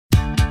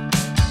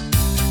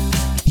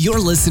You're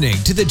listening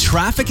to the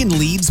Traffic and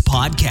Leads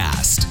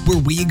podcast, where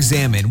we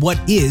examine what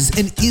is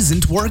and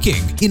isn't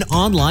working in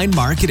online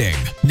marketing.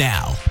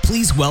 Now,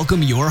 please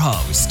welcome your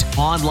host,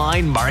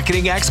 online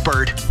marketing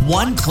expert,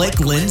 One Click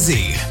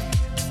Lindsay.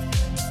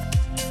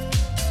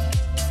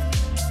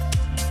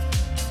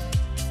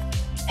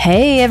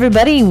 Hey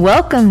everybody,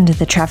 welcome to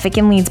the Traffic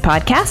and Leads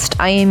podcast.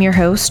 I am your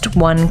host,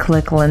 One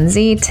Click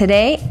Lindsay.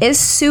 Today is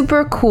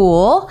super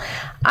cool.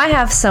 I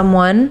have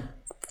someone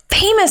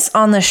famous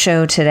on the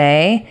show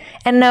today.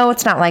 And no,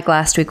 it's not like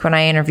last week when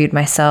I interviewed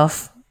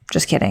myself.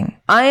 Just kidding.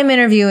 I am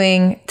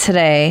interviewing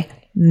today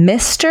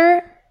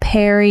Mr.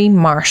 Perry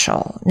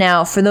Marshall.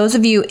 Now, for those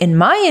of you in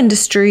my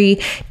industry,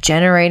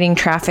 generating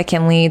traffic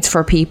and leads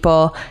for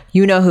people,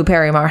 you know who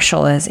Perry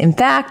Marshall is. In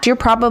fact, you're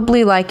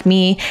probably like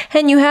me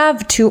and you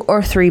have 2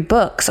 or 3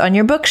 books on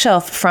your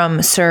bookshelf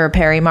from Sir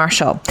Perry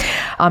Marshall.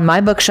 On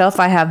my bookshelf,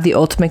 I have The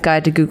Ultimate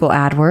Guide to Google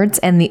AdWords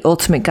and The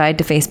Ultimate Guide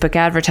to Facebook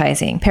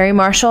Advertising. Perry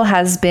Marshall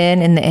has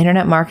been in the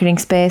internet marketing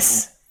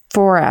space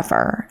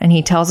forever. And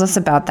he tells us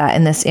about that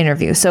in this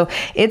interview. So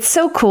it's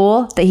so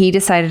cool that he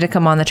decided to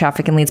come on the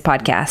Traffic and Leads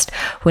podcast.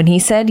 When he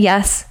said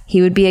yes,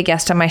 he would be a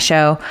guest on my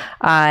show,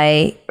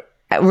 I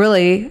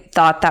really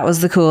thought that was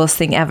the coolest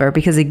thing ever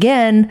because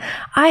again,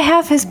 I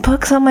have his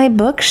books on my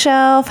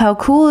bookshelf. How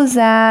cool is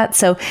that?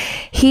 So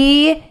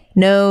he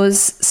knows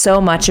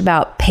so much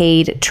about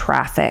paid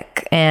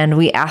traffic. And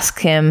I ask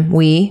him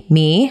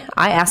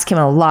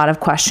a lot of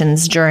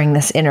questions during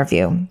this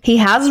interview. He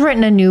has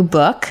written a new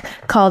book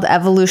called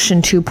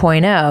Evolution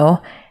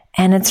 2.0.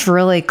 And it's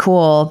really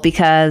cool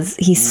because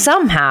he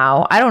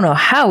somehow, I don't know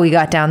how we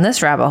got down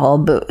this rabbit hole,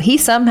 but he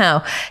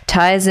somehow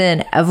ties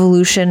in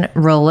evolution,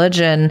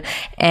 religion,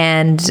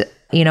 and,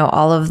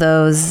 all of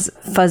those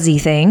fuzzy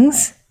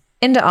things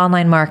into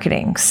online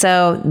marketing.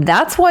 So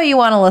that's why you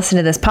want to listen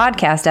to this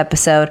podcast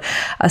episode,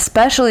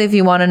 especially if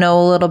you want to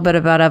know a little bit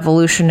about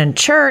evolution in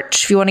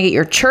church. If you want to get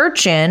your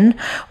church in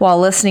while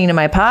listening to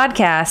my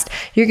podcast,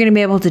 you're going to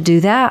be able to do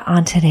that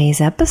on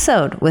today's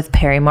episode with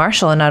Perry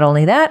Marshall. And not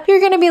only that, you're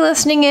going to be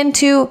listening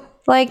into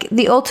like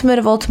the ultimate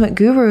of ultimate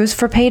gurus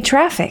for paid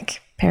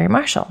traffic, Perry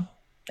Marshall.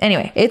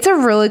 Anyway, it's a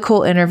really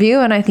cool interview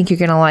and I think you're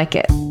going to like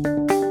it.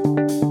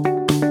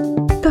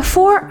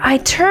 Before I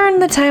turn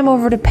the time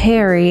over to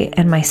Perry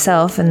and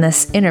myself in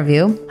this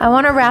interview, I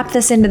want to wrap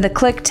this into the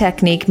click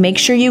technique. Make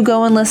sure you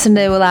go and listen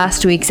to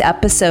last week's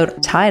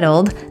episode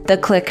titled The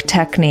Click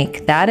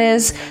Technique. That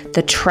is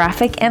the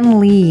traffic and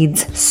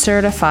leads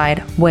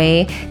certified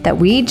way that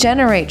we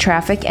generate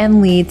traffic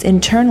and leads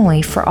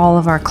internally for all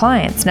of our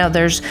clients. Now,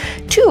 there's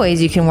 2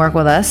 ways you can work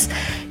with us.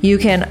 You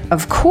can,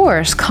 of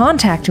course,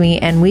 contact me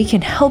and we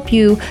can help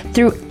you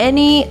through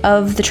any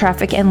of the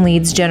traffic and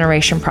leads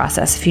generation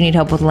process. If you need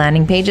help with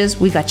landing pages,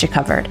 we got you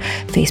covered.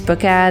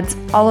 Facebook ads,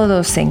 all of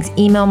those things.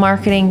 Email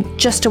marketing,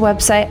 just a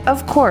website.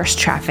 Of course,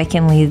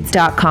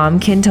 trafficandleads.com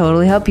can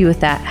totally help you with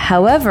that.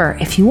 However,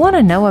 if you want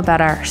to know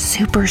about our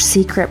super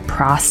secret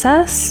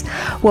process,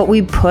 what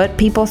we put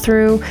people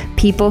through,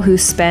 people who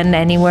spend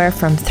anywhere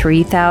from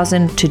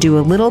 $3,000 to do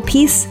a little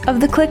piece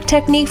of the click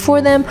technique for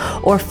them,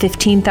 or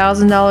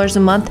 $15,000 a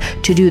month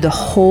to do the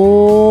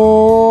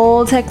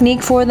whole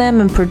technique for them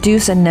and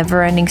produce a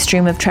never-ending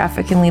stream of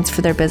traffic and leads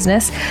for their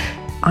business,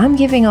 I'm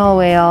giving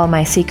away all of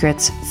my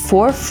secrets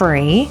for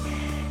free.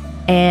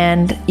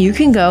 And you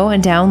can go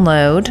and you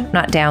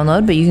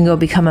can go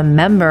become a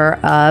member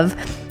of,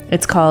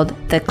 it's called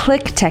the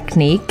Click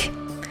Technique.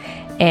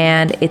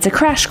 And it's a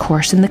crash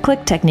course in the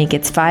click technique.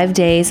 It's 5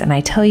 days, and I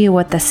tell you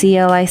what the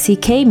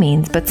CLICK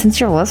means. But since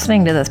you're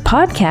listening to this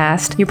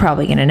podcast, you're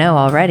probably going to know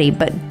already.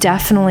 But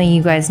definitely,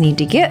 you guys need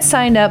to get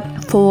signed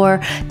up for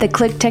the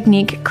Click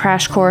Technique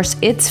crash course.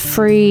 It's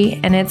free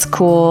and it's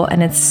cool,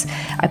 and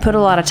I put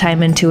a lot of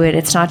time into it.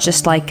 It's not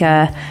just like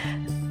a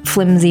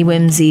flimsy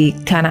whimsy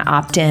kind of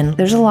opt-in.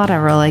 There's a lot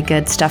of really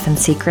good stuff and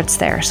secrets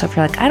there. So if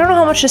you're like, I don't know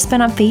how much to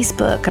spend on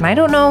Facebook and I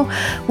don't know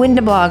when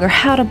to blog or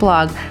how to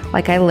blog,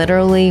 like I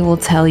literally will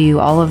tell you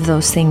all of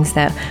those things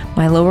that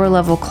my lower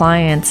level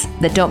clients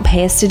that don't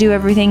pay us to do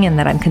everything and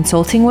that I'm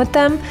consulting with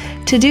them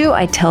to do,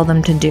 I tell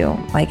them to do,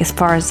 like as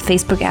far as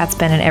Facebook ad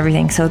spend and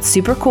everything. So it's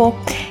super cool.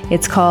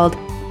 It's called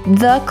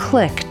The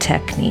Click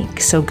Technique.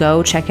 So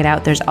go check it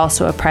out. There's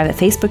also a private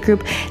Facebook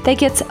group that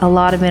gets a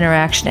lot of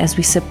interaction as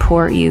we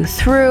support you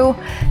through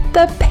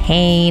the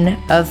pain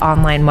of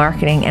online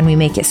marketing, and we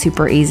make it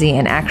super easy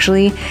and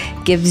actually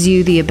gives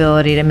you the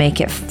ability to make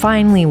it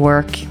finally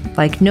work.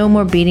 Like no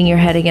more beating your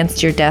head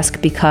against your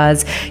desk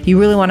because you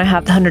really want to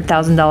have the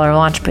 $100,000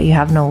 launch, but you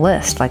have no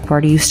list. Like, where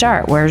do you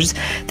start? Where's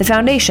the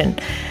foundation?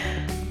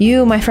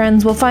 You, my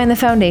friends, will find the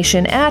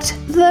foundation at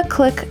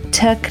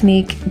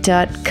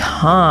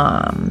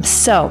theclicktechnique.com.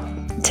 So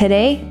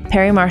today,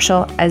 Perry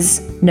Marshall,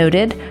 as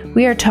noted,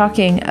 we are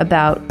talking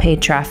about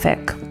paid traffic.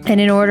 And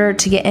in order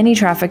to get any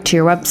traffic to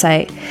your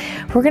website,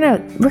 we're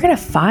gonna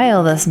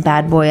file this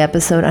bad boy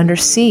episode under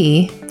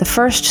C, the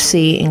first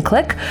C in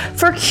Click,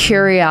 for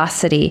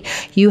curiosity.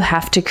 You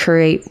have to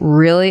create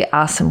really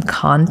awesome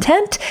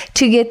content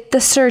to get the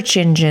search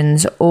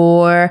engines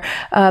or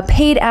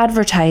paid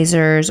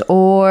advertisers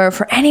or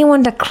for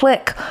anyone to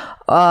click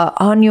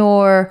on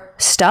your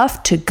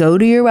stuff to go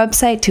to your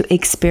website to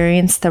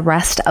experience the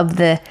rest of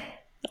the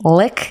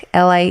Lick,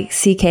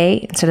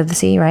 L-I-C-K instead of the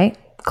C, right?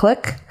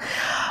 Click.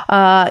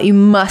 You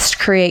must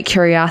create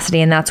curiosity,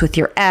 and that's with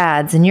your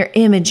ads and your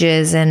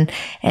images and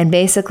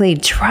basically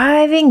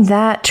driving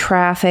that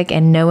traffic,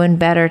 and no one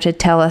better to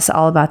tell us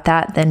all about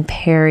that than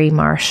Perry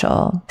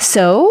Marshall.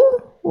 So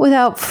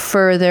without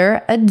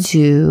further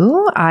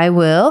ado, I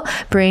will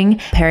bring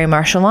Perry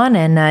Marshall on,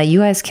 and you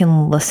guys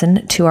can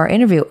listen to our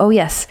interview. Oh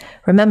yes,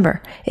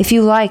 remember, if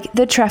you like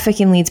the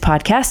Trafficking Leads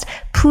podcast,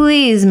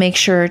 please make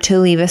sure to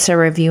leave us a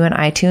review on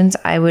iTunes.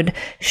 I would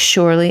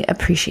surely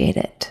appreciate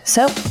it.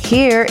 So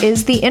here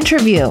is the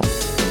interview.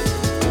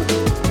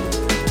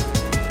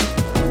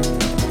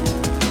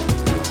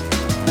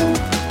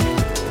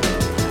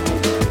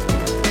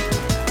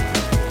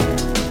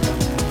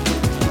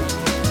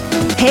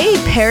 Hey,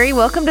 Perry,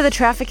 welcome to the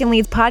Trafficking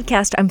Leads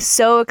podcast. I'm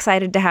so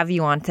excited to have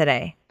you on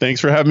today.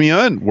 Thanks for having me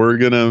on. We're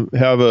going to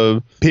have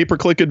a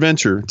pay-per-click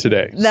adventure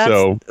today.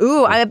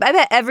 I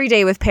bet every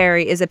day with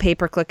Perry is a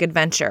pay-per-click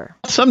adventure.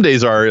 Some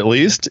days are, at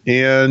least.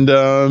 And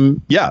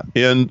And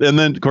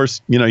then, of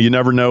course, you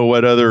never know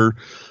what other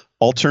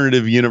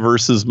alternative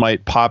universes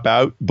might pop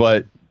out.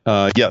 But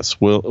yes,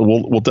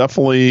 we'll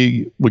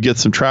definitely get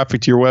some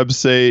traffic to your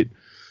website.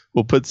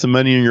 We'll put some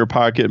money in your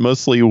pocket.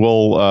 Mostly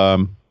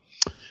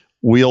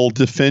we'll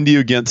defend you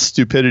against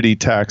stupidity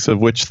tax, of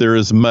which there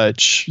is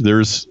much.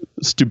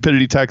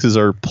 Stupidity taxes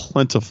are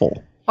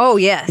plentiful. Oh,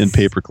 yes. In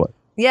pay-per-click.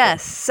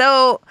 Yes.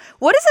 So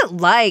what is it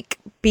like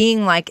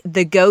being like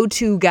the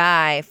go-to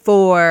guy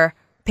for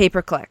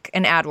pay-per-click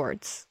and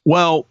AdWords?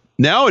 Well,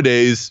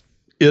 nowadays,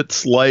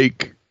 it's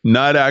like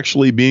not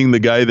actually being the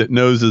guy that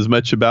knows as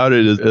much about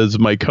it as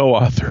my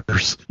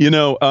co-authors,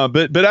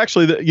 but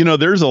actually,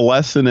 there's a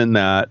lesson in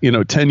that.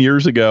 10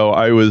 years ago,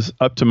 I was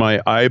up to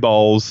my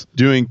eyeballs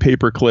doing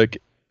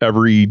pay-per-click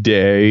every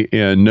day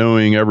and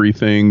knowing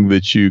everything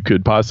that you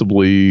could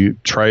possibly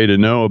try to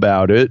know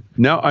about it.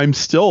 Now I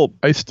still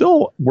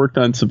worked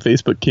on some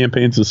Facebook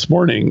campaigns this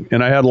morning,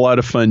 and I had a lot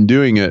of fun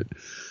doing it.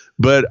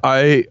 But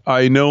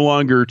I no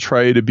longer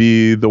try to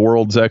be the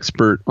world's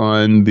expert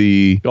on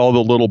all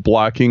the little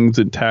blockings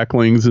and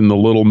tacklings and the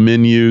little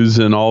menus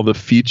and all the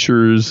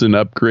features and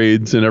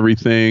upgrades and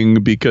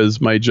everything,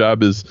 because my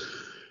job has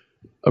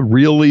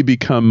really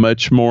become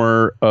much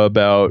more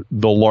about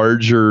the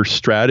larger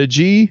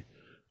strategy.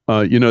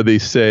 They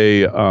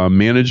say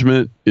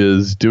management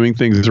is doing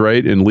things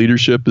right and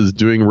leadership is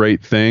doing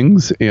right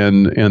things,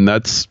 and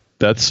that's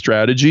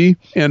strategy.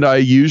 And I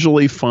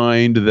usually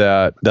find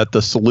that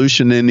the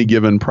solution to any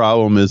given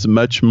problem is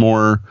much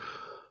more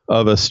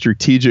of a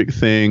strategic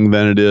thing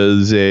than it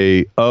is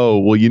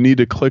you need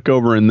to click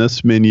over in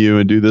this menu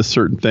and do this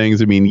certain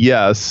things. I mean,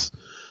 yes,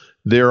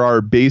 there are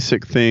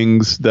basic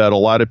things that a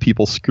lot of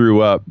people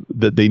screw up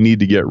that they need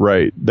to get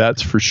right.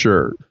 That's for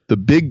sure. The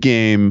big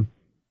game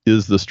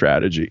is the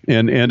strategy.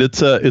 And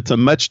it's a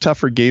much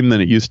tougher game than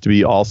it used to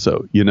be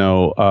also.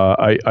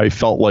 I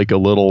felt like a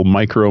little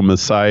micro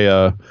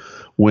messiah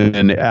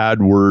when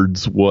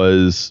AdWords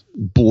was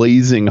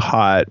blazing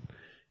hot,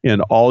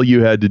 and all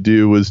you had to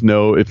do was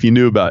know, if you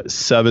knew about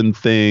 7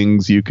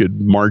 things, you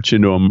could march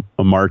into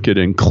a market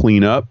and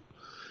clean up.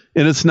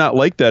 And it's not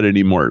like that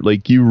anymore.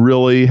 Like, you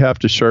really have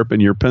to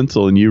sharpen your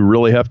pencil, and you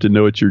really have to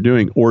know what you're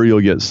doing, or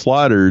you'll get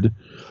slaughtered.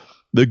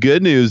 The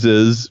good news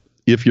is,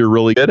 if you're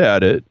really good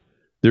at it,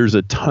 there's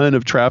a ton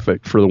of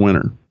traffic for the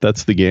winner.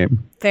 That's the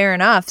game. Fair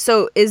enough.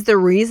 So is the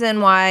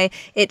reason why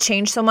it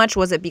changed so much,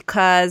 was it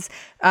because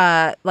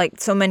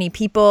so many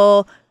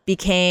people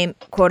became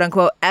quote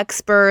unquote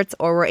experts,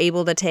 or were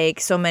able to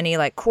take so many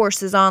like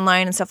courses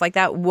online and stuff like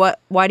that?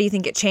 Why do you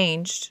think it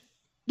changed?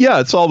 Yeah,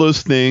 it's all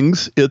those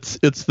things. It's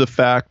the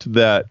fact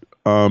that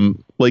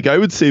I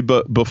would say,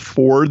 but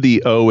before the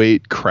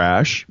 2008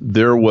 crash,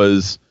 there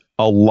was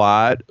a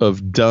lot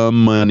of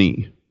dumb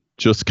money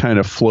just kind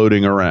of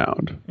floating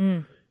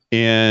around.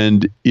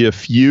 And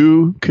if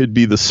you could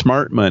be the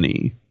smart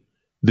money,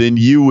 then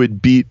you would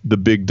beat the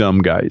big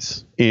dumb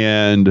guys.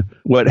 And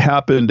what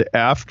happened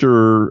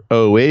after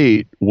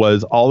 2008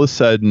 was, all of a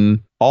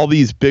sudden, all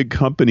these big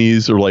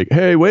companies are like,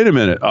 hey, wait a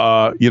minute,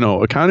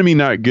 economy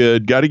not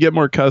good, got to get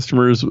more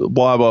customers,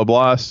 blah, blah,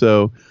 blah.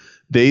 So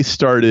they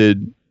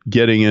started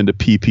getting into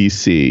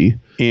PPC,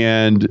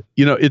 and,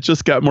 it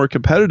just got more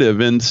competitive.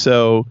 And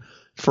so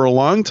for a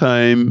long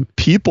time,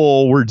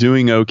 people were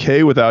doing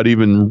okay without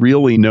even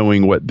really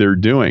knowing what they're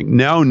doing.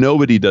 Now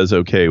nobody does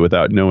okay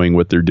without knowing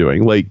what they're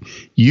doing. Like,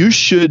 you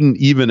shouldn't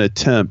even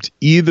attempt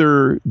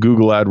either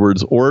Google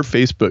AdWords or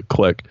Facebook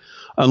Click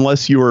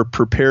unless you are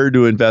prepared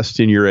to invest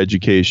in your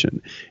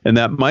education. And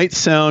that might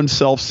sound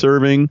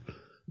self-serving,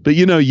 but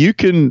you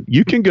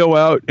can go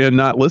out and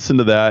not listen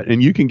to that,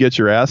 and you can get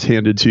your ass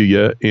handed to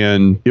you,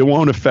 and it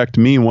won't affect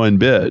me one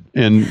bit.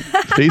 And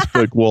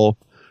Facebook will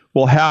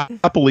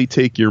happily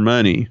take your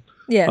money.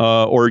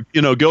 Yeah. Or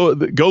go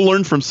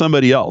learn from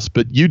somebody else,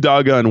 but you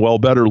doggone well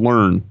better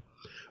learn,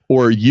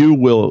 or you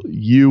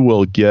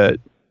will get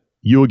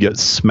you will get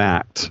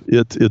smacked.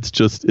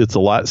 It's a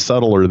lot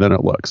subtler than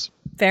it looks.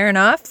 Fair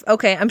enough.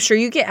 Okay, I'm sure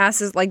you get asked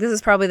this, like, this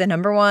is probably the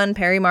number one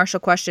Perry Marshall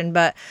question,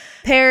 but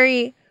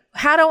Perry,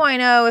 how do I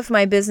know if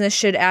my business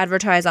should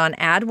advertise on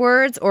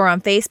AdWords or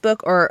on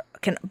Facebook, or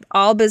can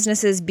all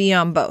businesses be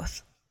on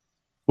both?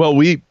 Well,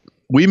 we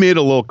made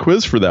a little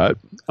quiz for that.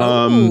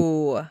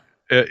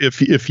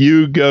 If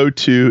you go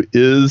to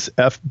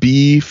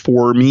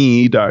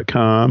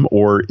isfbforme.com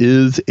or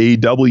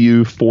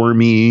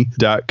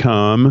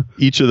isawforme.com,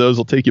 each of those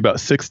will take you about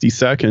 60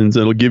 seconds.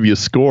 It'll give you a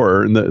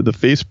score. And the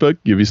Facebook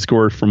give you a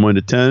score from 1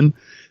 to 10.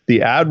 The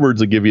AdWords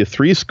will give you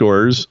 3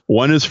 scores.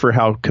 One is for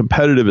how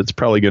competitive it's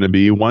probably going to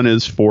be. One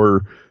is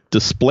for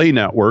Display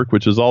Network,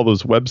 which is all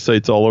those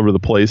websites all over the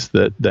place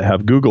that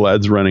have Google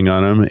ads running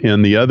on them.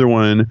 And the other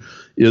one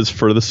is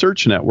for the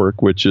Search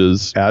Network, which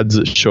is ads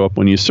that show up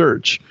when you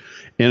search.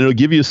 And it'll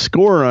give you a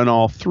score on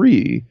all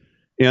 3.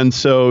 And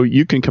so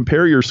you can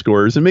compare your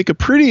scores and make a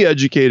pretty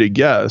educated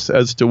guess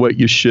as to what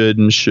you should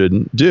and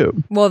shouldn't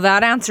do. Well,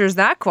 that answers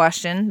that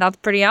question. That's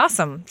pretty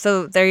awesome.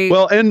 So there you go.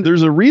 Well, and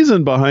there's a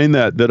reason behind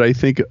that I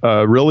think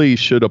really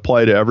should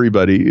apply to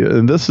everybody.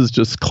 And this is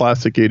just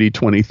classic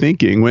 80-20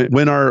 thinking.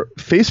 When our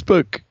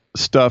Facebook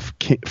stuff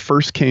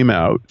first came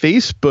out,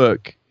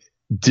 Facebook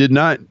did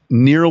not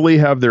nearly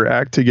have their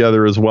act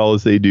together as well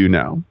as they do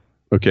now.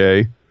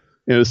 Okay.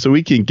 So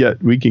we can get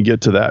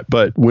to that.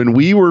 But when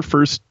we were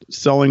first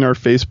selling our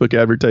Facebook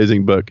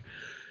advertising book,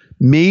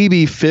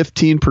 maybe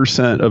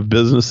 15% of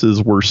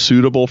businesses were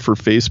suitable for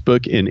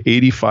Facebook and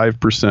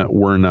 85%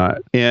 were not.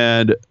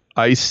 And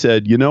I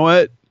said, you know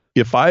what?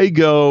 If I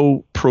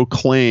go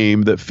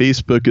proclaim that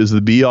Facebook is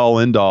the be all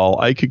end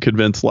all, I could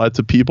convince lots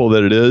of people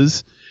that it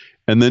is.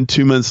 And then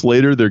 2 months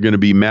later, they're going to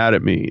be mad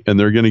at me and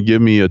they're going to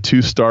give me a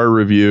 2-star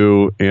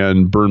review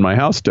and burn my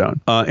house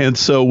down. And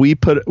so we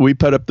put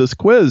up this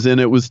quiz, and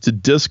it was to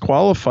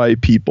disqualify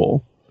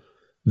people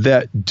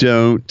that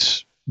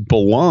don't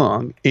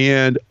belong.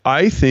 And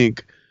I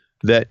think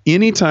that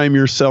anytime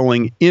you're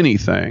selling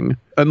anything,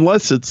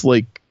 unless it's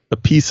like a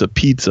piece of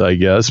pizza, I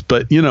guess,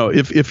 but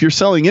if you're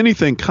selling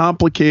anything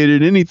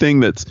complicated,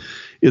 anything it's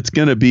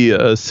going to be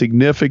a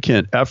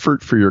significant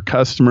effort for your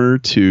customer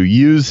to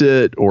use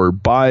it or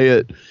buy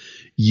it,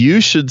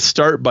 you should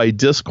start by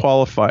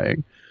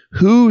disqualifying.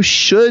 Who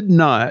should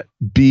not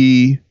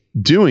be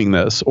doing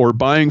this or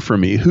buying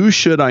from me? Who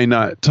should I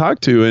not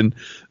talk to? And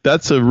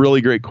that's a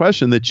really great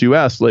question that you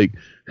asked. Like,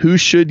 who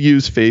should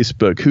use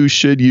Facebook? Who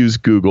should use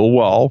Google?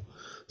 Well,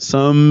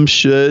 some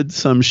should,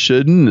 some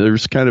shouldn't.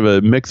 There's kind of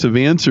a mix of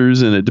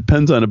answers, and it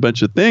depends on a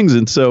bunch of things.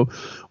 And so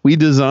we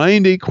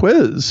designed a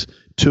quiz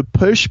to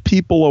push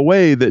people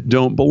away that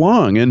don't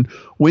belong. And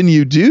when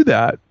you do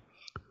that,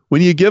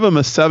 when you give them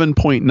a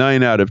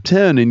 7.9 out of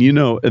 10 and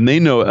they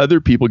know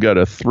other people got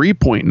a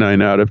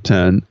 3.9 out of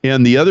 10,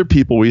 and the other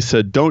people we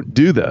said, don't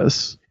do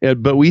this,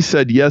 but we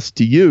said yes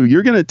to you,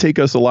 you're going to take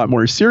us a lot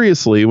more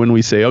seriously when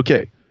we say,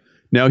 okay,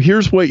 now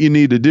here's what you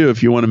need to do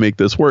if you want to make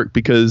this work,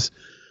 because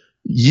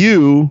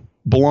you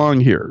belong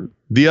here.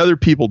 The other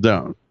people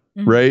don't,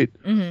 right?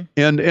 Mm-hmm.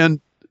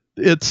 And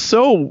it's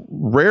so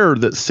rare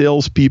that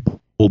salespeople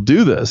will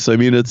do this. I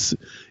mean, it's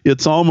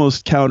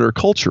almost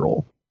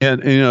countercultural.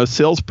 And a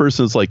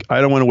salesperson's like, I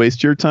don't want to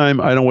waste your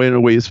time. I don't want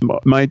to waste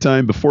my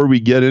time. Before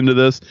we get into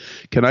this,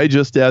 can I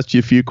just ask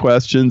you a few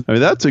questions? I mean,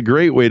 that's a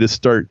great way to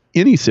start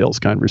any sales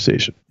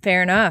conversation.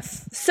 Fair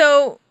enough.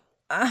 So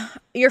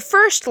your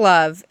first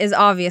love is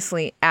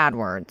obviously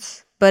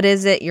AdWords, but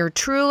is it your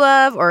true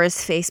love, or is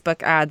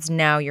Facebook ads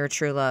now your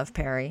true love,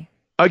 Perry?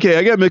 Okay,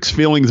 I got mixed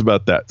feelings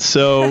about that.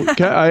 So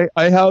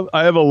I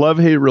have a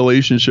love-hate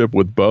relationship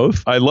with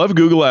both. I love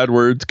Google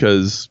AdWords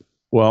because,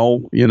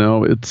 well,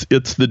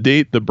 it's the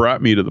date that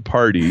brought me to the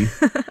party.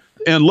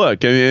 And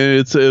look, I mean,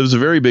 it was a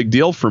very big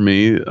deal for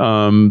me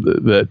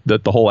that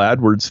the whole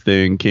AdWords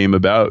thing came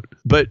about.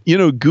 But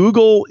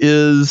Google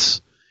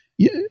is.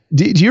 Do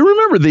you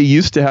remember they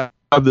used to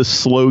have this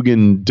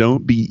slogan,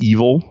 "Don't be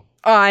evil"?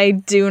 I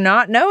do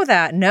not know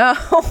that. No.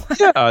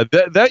 Yeah,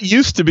 that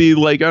used to be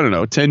like, I don't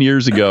know, 10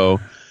 years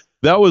ago.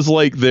 That was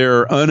like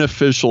their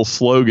unofficial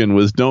slogan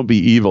was "Don't be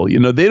evil."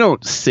 They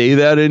don't say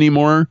that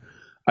anymore.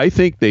 I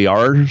think they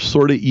are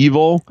sort of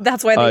evil.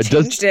 That's why they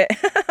changed it.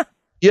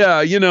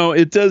 Yeah,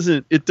 it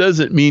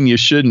doesn't mean you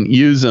shouldn't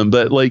use them,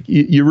 but like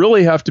you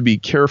really have to be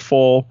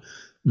careful.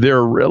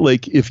 They're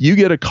like, if you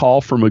get a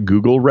call from a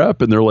Google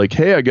rep and they're like,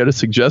 "Hey, I got a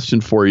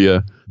suggestion for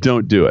you,"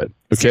 don't do it.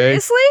 Okay?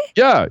 Seriously?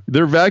 Yeah,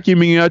 they're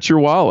vacuuming out your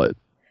wallet.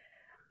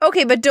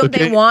 Okay, but don't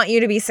they want you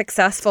to be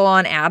successful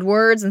on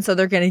AdWords, and so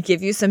they're going to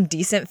give you some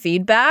decent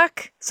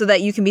feedback so that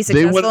you can be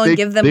successful and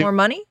give them more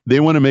money? They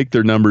want to make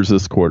their numbers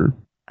this quarter.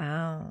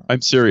 Oh.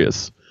 I'm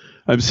serious.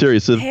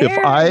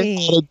 If I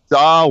had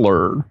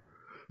 $1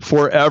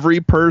 for every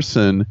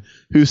person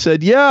who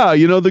said, yeah,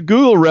 the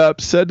Google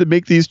rep said to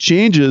make these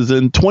changes,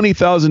 and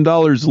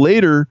 $20,000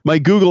 later, my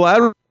Google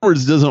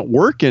AdWords doesn't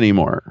work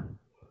anymore.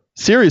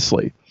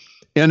 Seriously.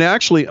 And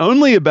actually,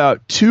 only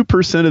about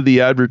 2% of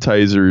the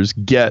advertisers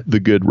get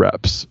the good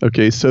reps.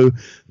 Okay, so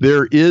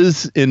there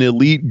is an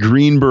elite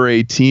Green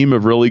Beret team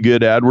of really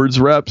good AdWords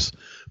reps,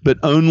 but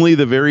only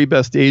the very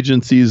best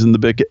agencies and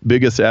the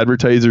biggest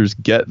advertisers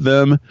get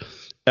them.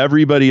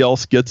 Everybody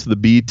else gets the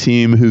B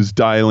team who's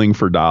dialing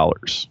for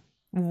dollars.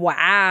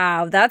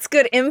 Wow, that's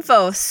good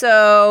info.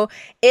 So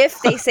if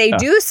they say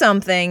do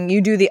something, you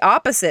do the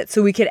opposite.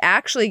 So we could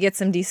actually get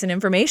some decent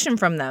information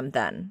from them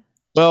then.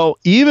 Well,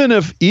 even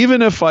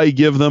if I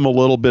give them a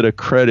little bit of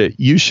credit,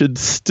 you should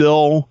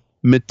still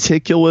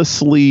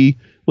meticulously,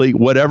 like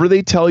whatever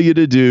they tell you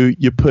to do,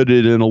 you put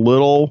it in a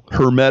little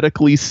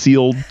hermetically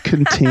sealed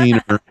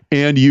container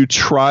and you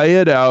try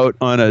it out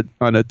on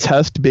a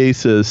test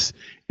basis.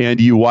 And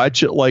you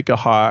watch it like a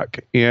hawk,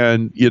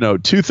 and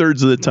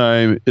 2/3 of the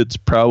time, it's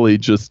probably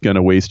just going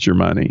to waste your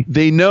money.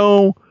 They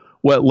know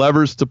what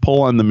levers to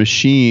pull on the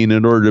machine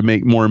in order to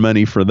make more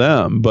money for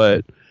them.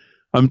 But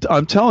I'm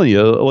telling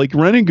you, like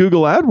running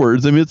Google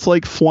AdWords, I mean, it's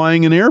like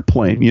flying an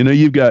airplane.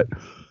 You've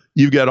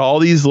got all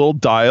these little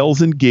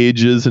dials and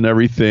gauges and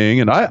everything.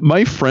 And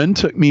my friend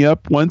took me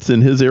up once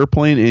in his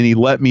airplane, and he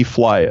let me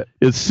fly it.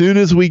 As soon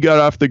as we got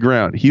off the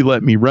ground, he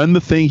let me run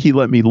the thing. He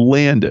let me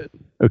land it.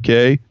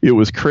 Okay. It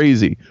was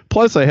crazy.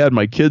 Plus I had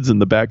my kids in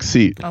the back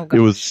seat. Oh,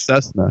 it was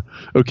Cessna.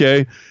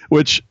 Okay.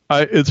 Which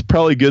it's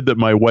probably good that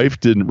my wife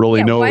didn't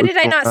really know. Why did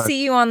I not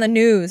see you on the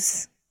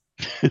news?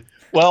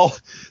 Well,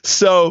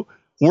 so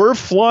we're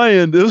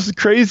flying. This is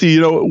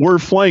crazy. We're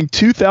flying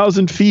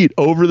 2,000 feet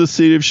over the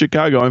city of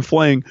Chicago. I'm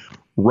flying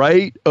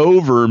right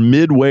over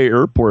Midway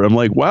Airport. I'm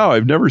like, wow,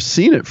 I've never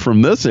seen it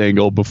from this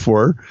angle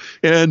before.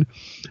 And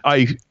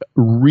I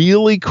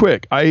really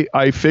quick,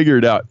 I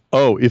figured out,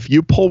 if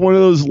you pull one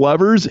of those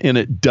levers and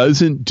it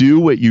doesn't do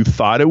what you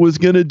thought it was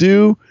going to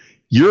do,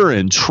 you're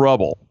in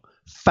trouble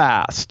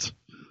fast,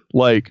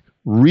 like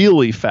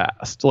really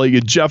fast. Like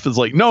Jeff is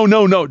like, no,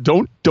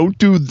 don't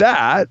do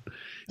that.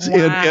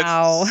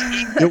 Wow.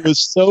 And it was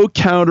so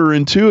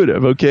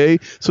counterintuitive. Okay.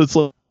 So it's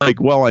like,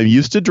 well, I'm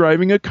used to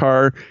driving a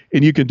car,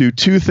 and you can do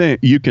two things.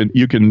 You can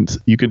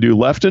do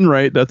left and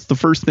right. That's the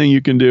first thing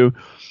you can do.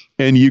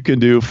 And you can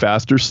do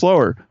faster,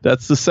 slower.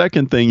 That's the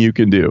second thing you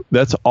can do.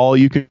 That's all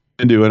you can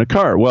do in a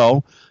car.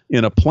 Well,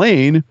 in a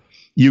plane,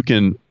 you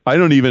can, I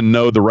don't even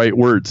know the right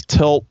words,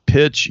 tilt,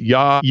 pitch,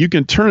 yaw. You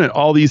can turn it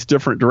all these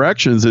different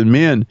directions. And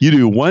man, you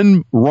do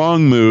one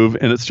wrong move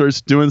and it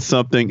starts doing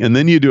something. And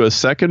then you do a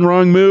second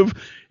wrong move.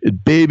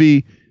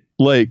 Baby,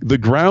 like the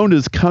ground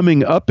is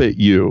coming up at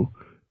you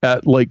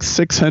at like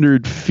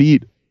 600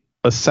 feet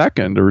a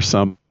second or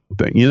something.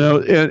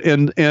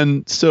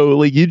 And so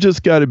like you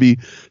just got to be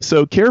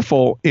so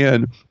careful,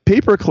 and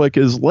pay-per-click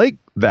is like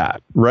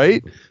that,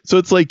 right? So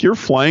it's like you're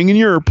flying in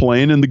your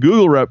airplane and the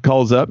Google rep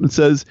calls up and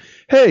says,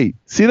 hey,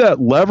 see that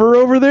lever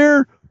over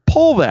there?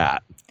 Pull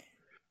that.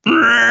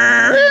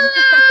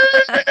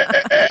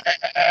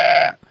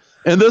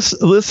 And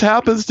this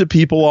happens to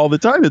people all the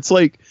time. It's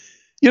like,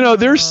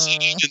 they're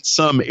sitting in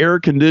some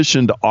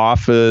air-conditioned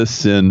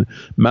office in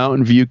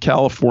Mountain View,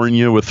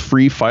 California with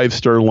free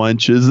 5-star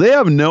lunches. They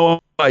have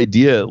no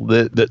idea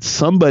that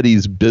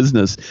somebody's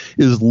business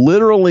is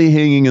literally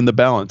hanging in the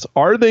balance.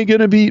 Are they going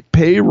to beat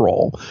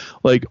payroll?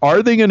 Like,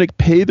 are they going to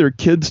pay their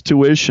kids'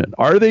 tuition?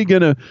 Are they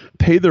going to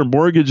pay their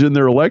mortgage and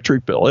their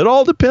electric bill? It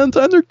all depends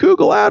on their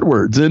Google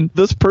AdWords. And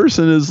this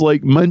person is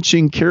like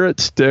munching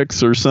carrot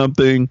sticks or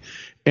something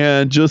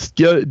and just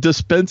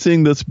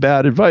dispensing this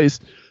bad advice.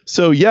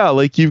 So yeah,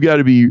 like you've got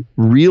to be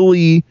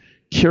really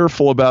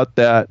careful about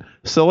that.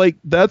 So like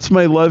that's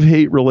my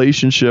love-hate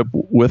relationship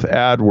with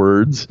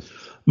AdWords.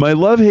 My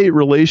love-hate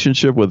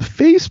relationship with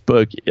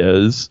Facebook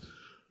is,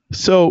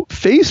 so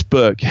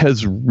Facebook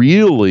has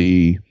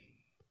really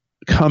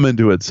come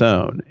into its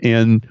own.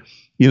 And,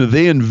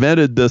 they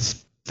invented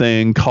this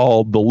thing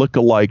called the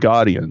lookalike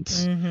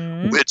audience,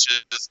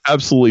 which is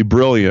absolutely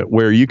brilliant,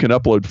 where you can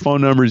upload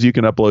phone numbers, you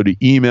can upload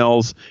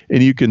emails,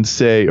 and you can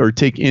say, or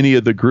take any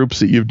of the groups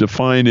that you've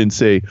defined and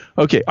say,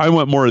 okay, I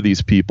want more of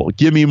these people.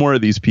 Give me more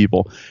of these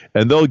people.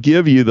 And they'll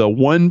give you the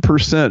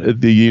 1%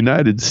 of the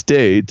United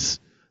States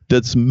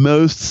that's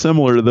most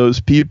similar to those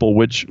people,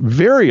 which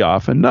very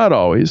often, not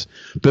always,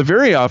 but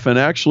very often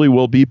actually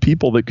will be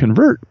people that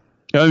convert.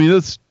 I mean,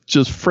 that's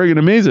just friggin'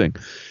 amazing.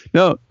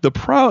 Now,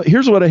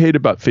 here's what I hate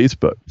about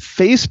Facebook.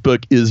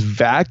 Facebook is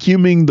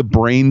vacuuming the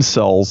brain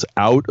cells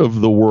out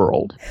of the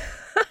world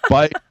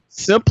by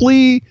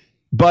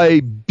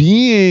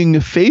being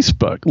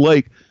Facebook.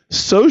 Like,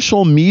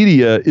 social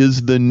media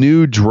is the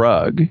new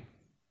drug.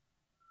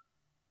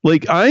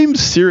 Like, I'm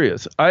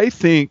serious. I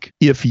think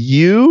if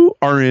you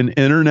are an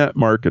internet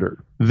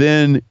marketer,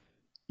 then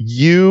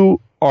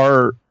you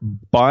are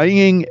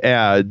buying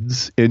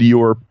ads and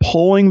you are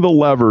pulling the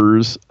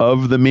levers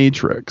of the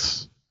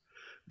matrix,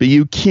 but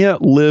you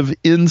can't live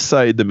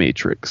inside the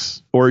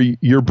matrix or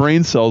your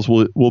brain cells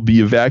will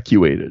be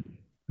evacuated.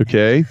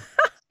 Okay.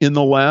 In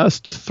the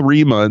last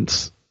 3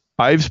 months,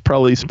 I've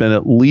probably spent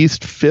at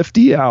least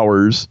 50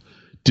 hours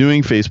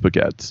doing Facebook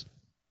ads.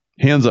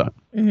 Hands on.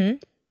 Mm-hmm.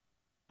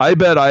 I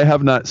bet I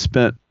have not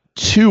spent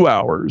 2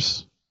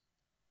 hours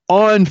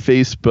on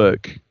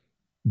Facebook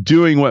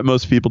doing what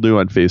most people do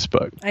on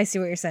Facebook. I see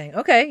what you're saying.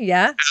 Okay,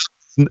 yeah.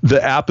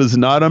 The app is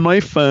not on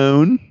my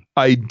phone.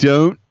 I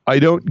don't I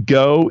don't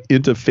go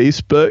into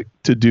Facebook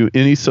to do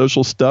any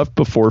social stuff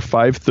before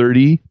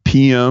 5:30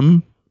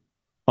 p.m.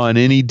 on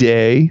any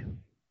day.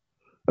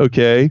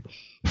 Okay.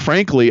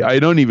 Frankly, I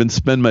don't even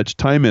spend much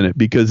time in it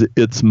because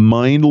it's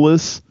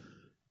mindless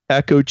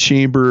echo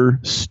chamber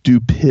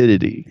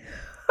stupidity.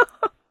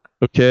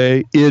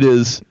 Okay. It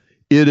is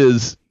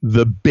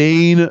the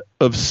bane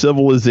of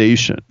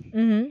civilization.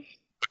 Mm-hmm.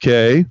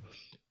 Okay.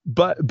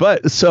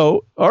 But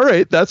so, all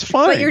right, that's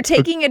fine. But you're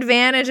taking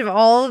advantage of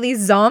all of these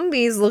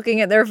zombies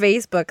looking at their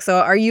Facebook. So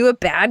are you a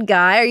bad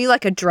guy? Are you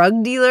like a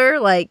drug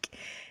dealer? Like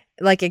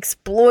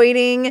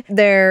exploiting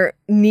their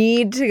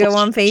need to go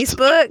on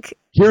Facebook?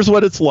 Here's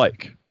what it's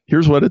like.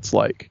 There's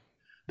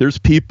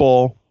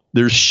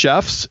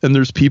chefs and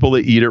there's people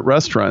that eat at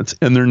restaurants,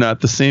 and they're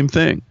not the same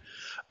thing.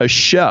 A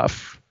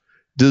chef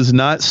does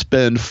not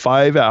spend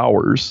 5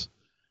 hours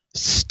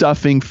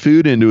stuffing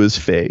food into his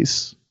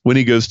face when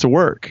he goes to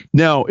work.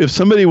 Now, if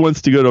somebody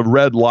wants to go to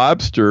Red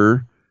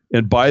Lobster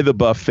and buy the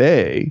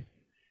buffet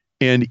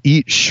and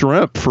eat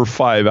shrimp for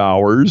 5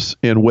 hours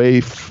and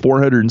weigh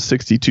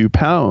 462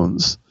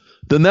 pounds,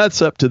 then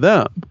that's up to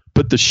them.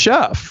 But the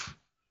chef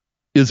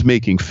is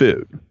making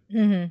food.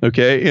 Mm-hmm.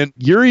 Okay. And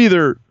you're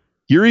either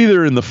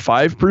in the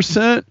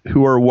 5%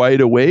 who are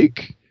wide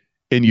awake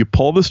and you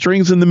pull the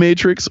strings in the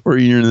matrix, or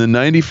you're in the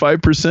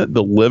 95%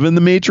 that live in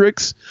the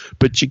matrix,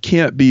 but you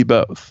can't be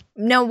both.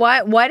 No,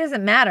 why does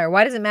it matter?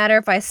 Why does it matter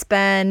if I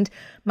spend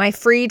my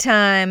free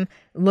time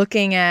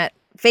looking at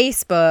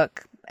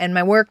Facebook and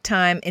my work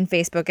time in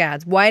Facebook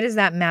ads? Why does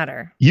that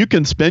matter? You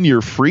can spend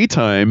your free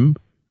time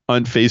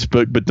on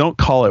Facebook, but don't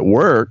call it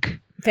work.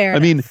 Fair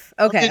enough.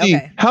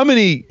 Okay. How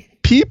many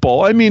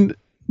people,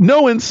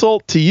 no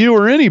insult to you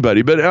or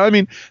anybody, but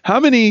how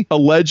many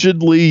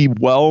allegedly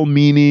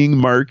well-meaning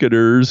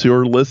marketers who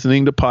are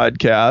listening to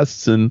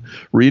podcasts and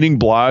reading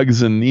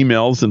blogs and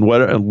emails and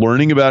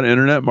learning about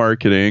internet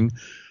marketing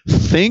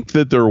think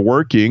that they're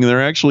working?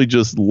 They're actually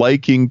just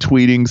liking,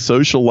 tweeting,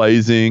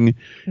 socializing.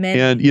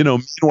 And,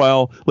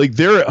 meanwhile, like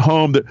they're at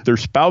home, their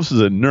spouse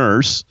is a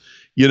nurse,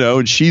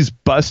 and she's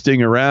busting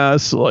her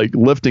ass, like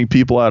lifting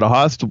people out of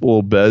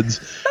hospital beds.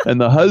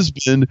 And the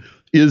husband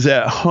is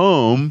at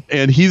home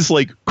and he's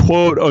like,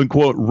 quote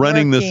unquote,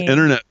 running this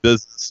internet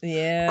business,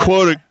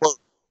 quote unquote,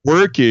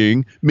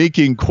 working,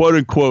 making quote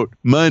unquote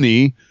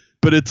money,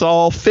 but it's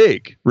all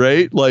fake,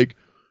 right? Like,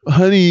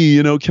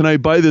 honey, can I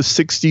buy this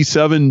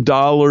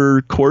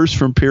 $67 course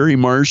from Perry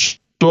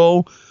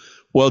Marshall?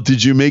 Well,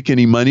 did you make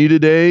any money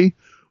today?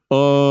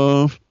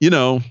 I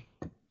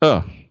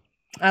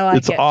like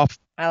it's off.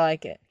 I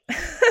like it.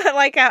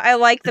 I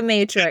like the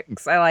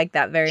Matrix. I like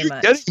that very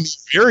much. You're getting me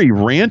very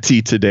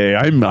ranty today.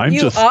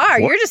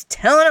 You're just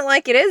telling it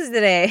like it is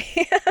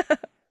today.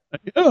 I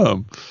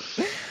am.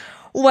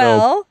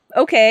 Well,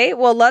 okay.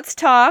 Well, let's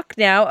talk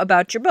now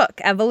about your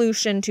book,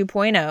 Evolution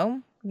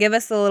 2.0.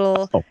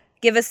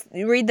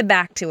 Read the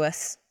back to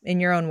us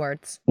in your own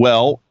words.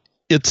 Well,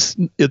 it's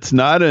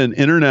not an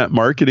internet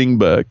marketing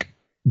book,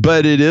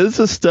 but it is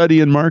a study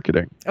in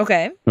marketing.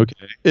 Okay.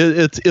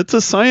 It's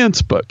a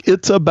science book.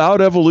 It's about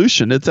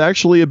evolution. It's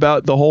actually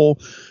about the whole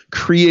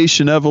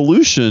creation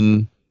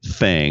evolution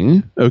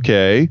thing.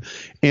 Okay.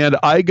 And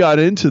I got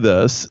into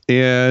this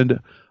and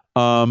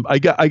I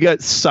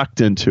got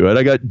sucked into it.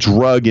 I got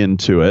drug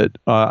into it.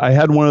 I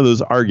had one of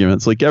those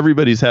arguments. Like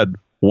everybody's had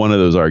one of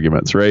those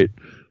arguments, right?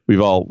 We've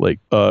all did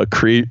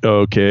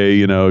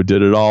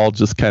it all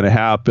just kind of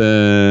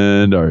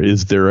happen? Or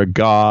is there a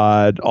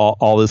God?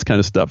 All this kind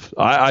of stuff.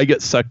 I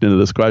get sucked into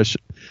this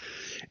question.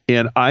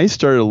 And I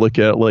started to look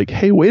at it like,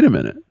 hey, wait a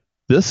minute.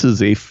 This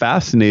is a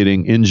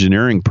fascinating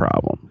engineering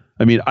problem.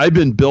 I've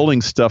been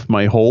building stuff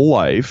my whole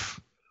life.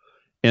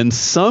 And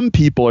some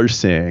people are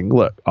saying,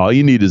 look, all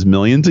you need is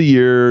millions of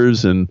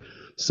years and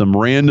some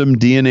random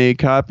DNA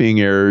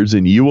copying errors,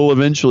 and you will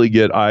eventually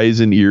get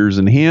eyes and ears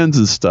and hands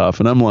and stuff.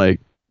 And I'm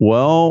like,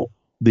 well,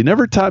 they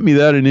never taught me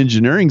that in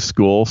engineering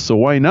school, so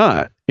why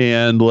not?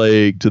 And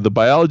like, do the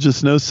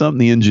biologists know something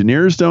the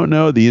engineers don't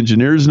know? The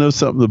engineers know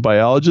something the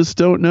biologists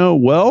don't know?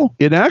 Well,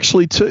 it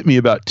actually took me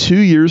about 2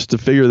 years to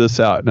figure this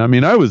out.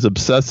 And I was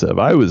obsessive.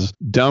 I was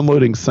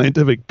downloading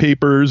scientific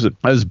papers, and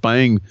I was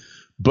buying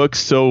books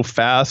so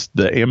fast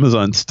the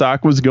Amazon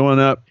stock was going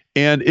up.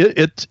 And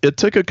it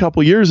took a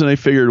couple years, and I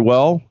figured,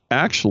 well,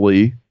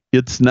 actually,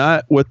 it's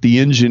not what the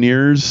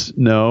engineers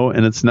know,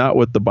 and it's not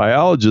what the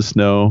biologists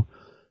know.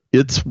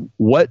 It's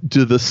what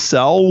do the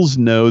cells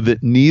know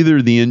that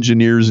neither the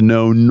engineers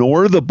know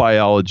nor the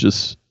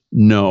biologists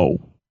know.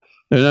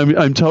 And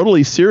I'm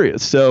totally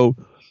serious. So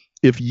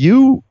if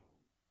you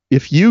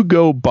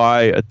go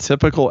buy a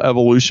typical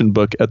evolution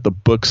book at the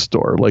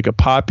bookstore, like a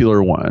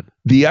popular one,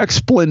 the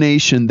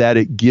explanation that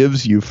it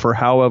gives you for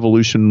how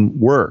evolution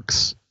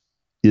works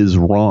is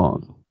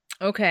wrong.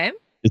 Okay.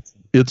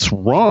 It's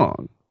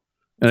wrong.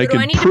 And so do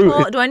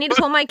I need to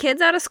pull my kids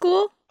out of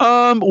school?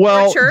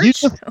 Well, or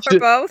church or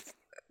both?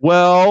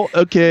 Well,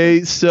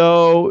 okay.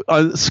 So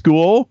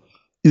school,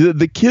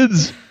 the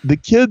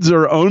kids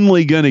are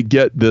only going to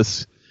get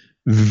this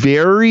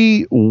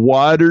very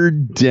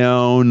watered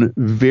down,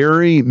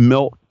 very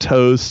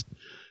milquetoast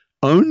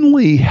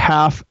only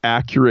half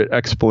accurate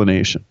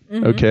explanation.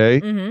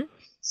 Okay.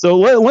 So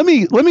let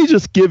me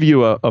just give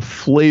you a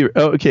flavor.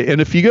 Okay.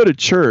 And if you go to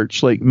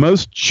church, like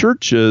most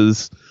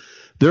churches,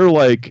 they're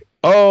like,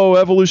 oh,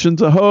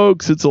 evolution's a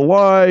hoax. It's a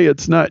lie.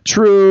 It's not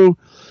true.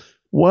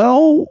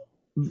 Well,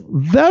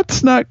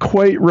 that's not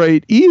quite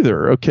right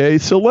either. Okay.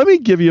 So let me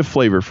give you a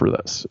flavor for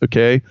this.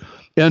 Okay.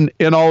 And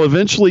I'll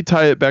eventually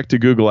tie it back to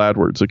Google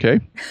AdWords. Okay.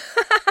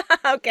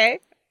 Okay.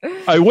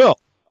 I will.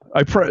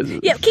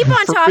 Yeah. Keep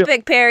on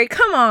topic, Perry.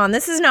 Come on.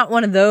 This is not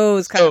one of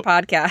those kind of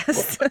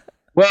podcasts.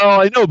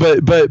 Well, I know,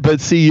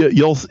 but see,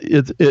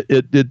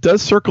 it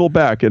does circle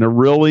back in a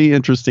really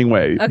interesting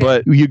way. Okay.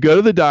 But you go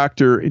to the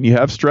doctor and you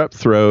have strep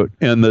throat,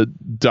 and the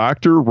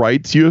doctor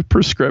writes you a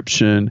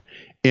prescription,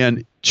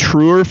 and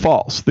true or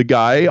false, the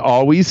guy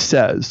always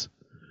says,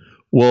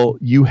 well,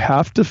 you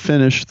have to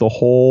finish the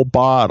whole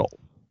bottle.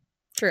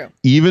 True.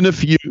 Even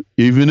if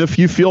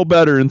you feel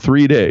better in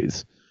 3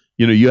 days,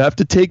 you have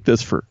to take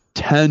this for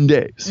 10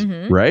 days,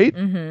 right?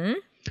 Mm-hmm.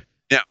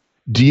 Now,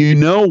 do you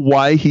know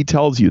why he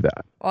tells you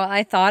that? Well,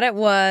 I thought it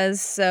was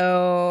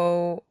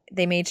so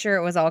they made sure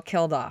it was all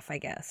killed off, I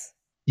guess.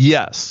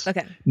 Yes.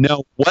 Okay.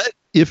 Now, what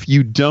if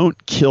you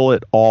don't kill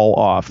it all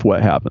off?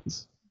 What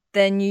happens?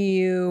 Then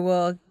you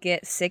will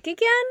get sick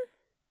again?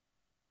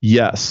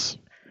 Yes.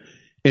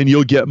 And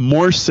you'll get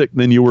more sick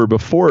than you were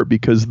before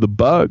because the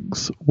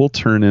bugs will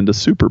turn into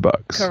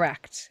superbugs.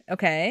 Correct.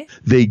 Okay.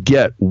 They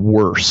get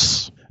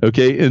worse.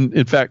 Okay. And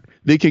in fact,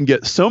 they can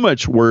get so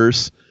much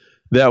worse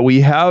that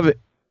we have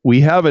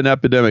an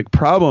epidemic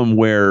problem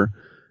where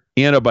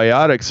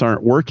antibiotics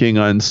aren't working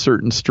on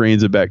certain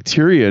strains of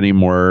bacteria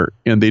anymore,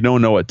 and they don't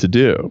know what to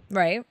do.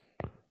 Right.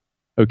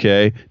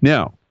 Okay.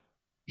 Now,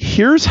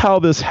 here's how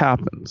this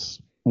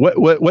happens.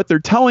 What they're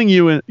telling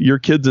you and your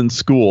kids in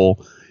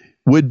school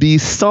would be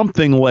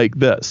something like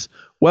this.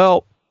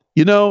 Well,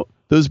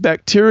 those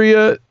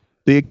bacteria,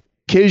 they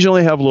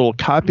occasionally have little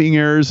copying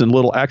errors and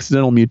little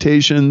accidental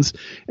mutations.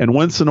 And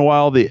once in a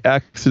while, the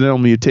accidental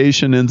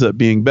mutation ends up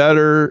being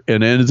better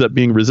and ends up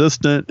being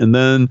resistant. And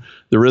then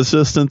the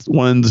resistant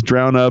ones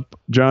drown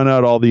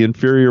out all the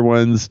inferior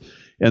ones.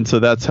 And so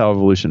that's how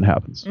evolution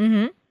happens.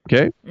 Mm-hmm.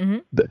 Okay.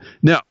 Mm-hmm.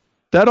 Now,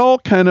 that all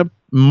kind of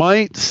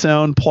might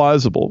sound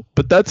plausible,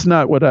 but that's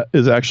not what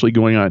is actually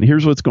going on.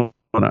 Here's what's going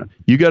on.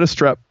 You got a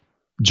strep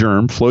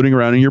germ floating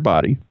around in your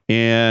body,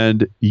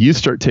 and you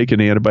start taking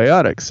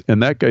antibiotics,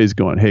 and that guy's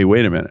going, hey,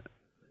 wait a minute.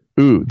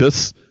 Ooh,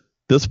 this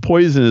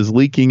poison is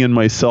leaking in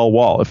my cell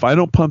wall. If I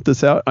don't pump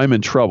this out, I'm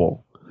in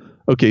trouble.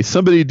 Okay,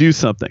 somebody do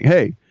something.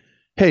 Hey,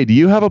 do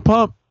you have a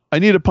pump? I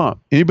need a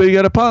pump. Anybody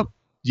got a pump?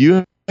 Do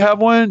you have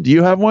one? Do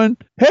you have one?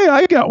 Hey,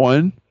 I got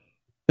one.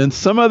 And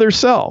some other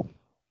cell.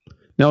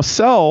 Now,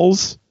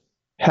 cells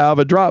have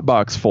a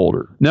Dropbox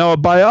folder. Now, a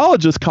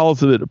biologist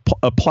calls it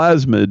a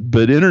plasmid,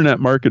 but internet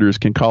marketers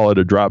can call it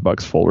a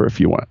Dropbox folder if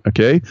you want,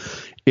 okay?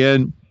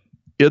 And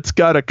it's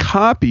got a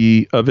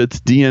copy of its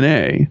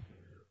DNA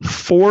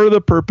for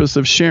the purpose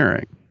of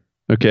sharing,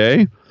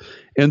 okay?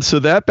 And so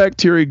that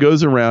bacteria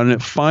goes around and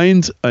it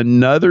finds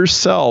another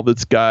cell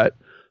that's got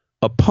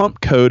a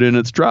pump code in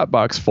its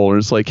Dropbox folder.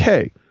 It's like,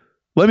 hey,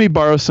 let me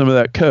borrow some of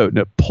that code. And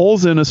it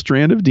pulls in a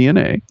strand of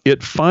DNA.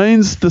 It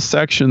finds the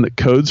section that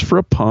codes for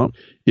a pump.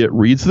 It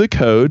reads the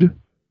code,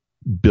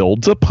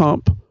 builds a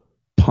pump,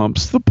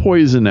 pumps the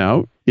poison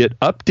out. It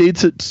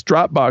updates its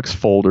Dropbox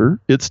folder.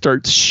 It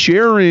starts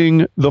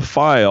sharing the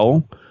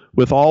file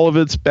with all of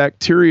its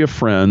bacteria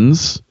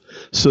friends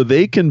so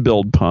they can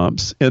build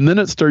pumps. And then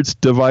it starts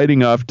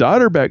dividing off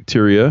daughter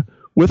bacteria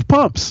with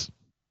pumps.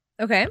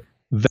 Okay.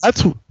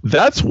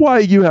 That's why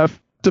you have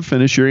to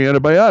finish your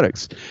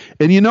antibiotics.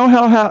 And you know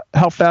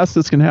how fast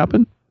this can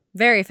happen?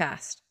 Very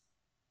fast.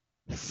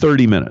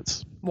 30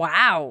 minutes.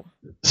 Wow.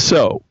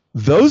 So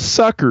those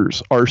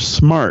suckers are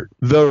smart.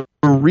 The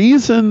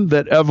reason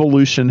that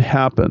evolution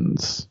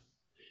happens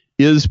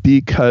is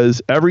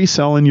because every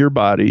cell in your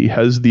body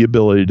has the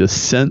ability to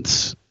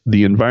sense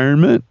the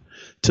environment,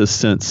 to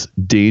sense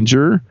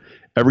danger.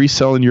 Every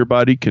cell in your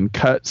body can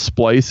cut,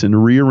 splice,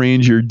 and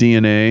rearrange your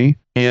DNA.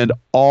 And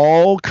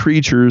all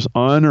creatures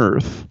on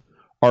Earth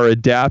are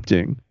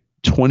adapting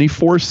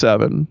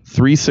 24/7,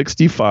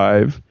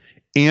 365,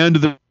 and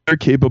they're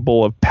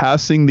capable of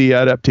passing the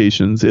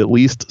adaptations at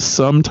least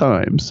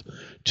sometimes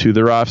to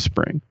their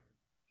offspring.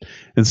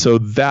 And so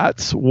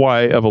that's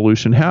why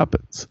evolution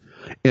happens.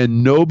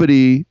 And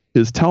nobody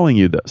is telling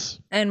you this.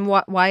 And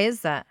why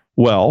is that?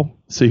 Well,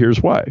 so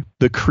here's why.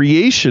 The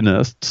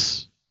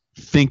creationists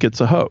think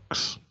it's a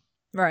hoax.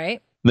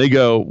 Right. They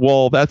go,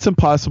 well, that's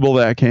impossible.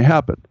 That can't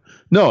happen.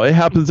 No, it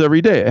happens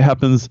every day. It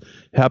happens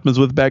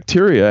with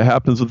bacteria. It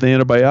happens with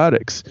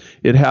antibiotics.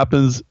 It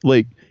happens,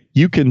 like,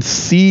 you can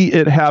see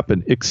it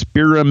happen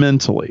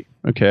experimentally.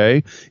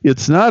 Okay.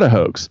 It's not a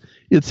hoax.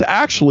 It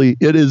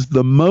is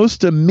the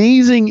most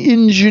amazing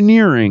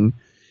engineering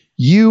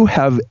you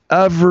have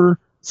ever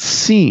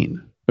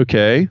seen.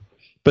 Okay.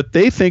 But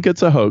they think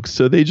it's a hoax,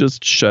 so they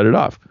just shut it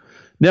off.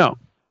 Now,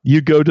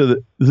 you go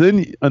to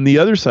then on the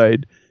other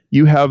side,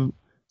 you have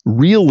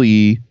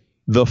really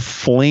the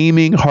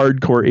flaming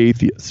hardcore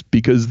atheists,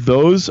 because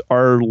those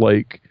are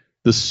like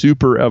the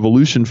super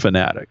evolution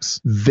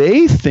fanatics.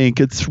 They think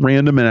it's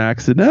random and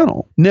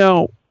accidental.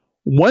 Now,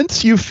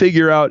 once you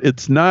figure out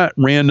it's not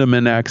random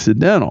and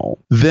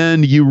accidental,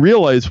 then you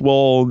realize,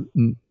 well,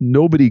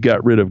 nobody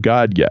got rid of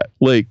God yet.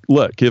 Like,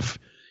 look, if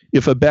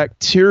a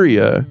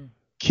bacteria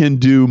can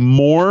do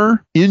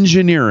more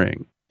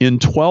engineering in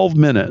 12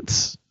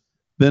 minutes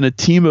than a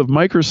team of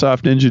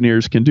Microsoft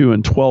engineers can do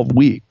in 12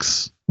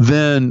 weeks,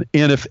 then,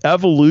 and if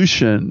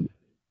evolution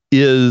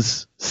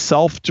is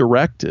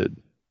self-directed,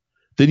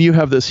 then you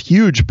have this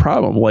huge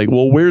problem. Like,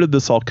 well, where did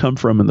this all come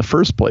from in the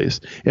first place?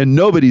 And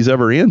nobody's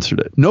ever answered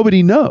it.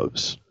 Nobody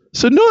knows.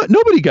 So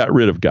nobody got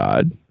rid of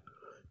God.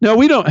 Now,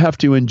 we don't have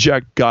to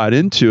inject God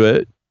into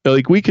it.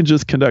 Like, we can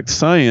just conduct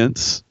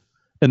science,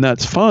 and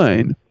that's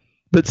fine.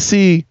 But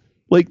see,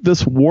 like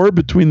this war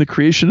between the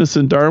creationists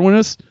and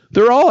Darwinists,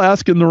 they're all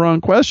asking the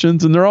wrong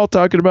questions, and they're all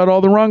talking about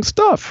all the wrong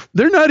stuff.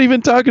 They're not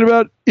even talking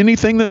about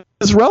anything that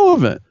is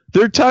relevant.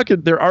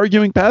 They're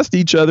arguing past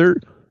each other.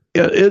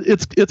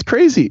 It's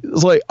crazy.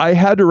 It's like, I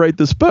had to write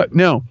this book.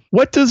 Now,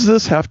 what does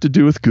this have to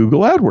do with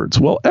Google AdWords?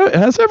 Well, it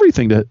has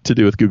everything to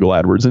do with Google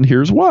AdWords, and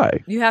here's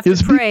why. You have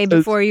to pray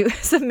before you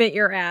submit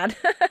your ad.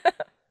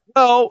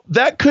 Well,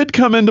 that could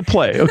come into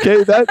play.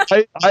 Okay, that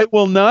I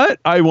will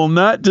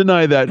not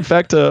deny that. In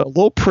fact, a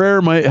little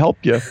prayer might help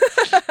you.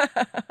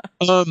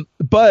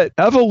 But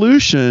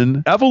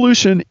evolution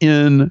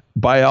in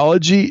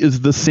biology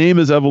is the same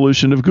as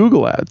evolution of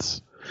Google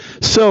Ads.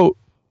 So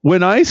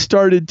when I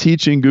started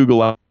teaching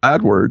Google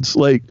AdWords,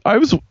 like, I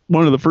was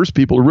one of the first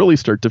people to really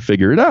start to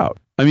figure it out.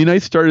 I mean, I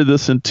started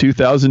this in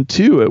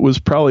 2002. It was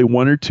probably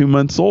 1 or 2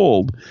 months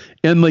old,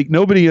 and like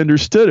nobody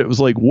understood it. It was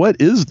like, what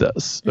is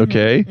this?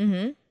 Okay.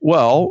 Mm-hmm.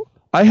 Well,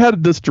 I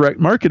had this direct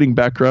marketing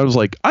background. I was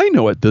like, I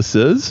know what this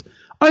is.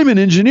 I'm an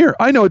engineer.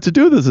 I know what to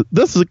do with this.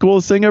 This is the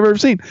coolest thing I've ever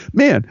seen.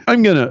 Man,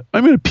 I'm gonna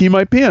pee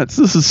my pants.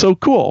 This is so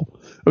cool.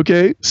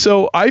 Okay,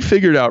 so I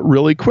figured out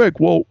really quick,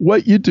 well,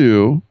 what you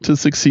do to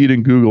succeed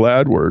in Google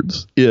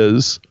AdWords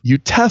is you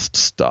test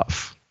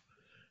stuff.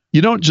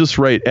 You don't just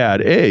write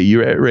ad A,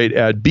 you write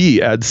ad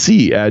B, ad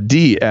C, ad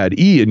D, ad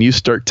E, and you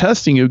start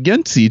testing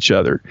against each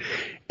other.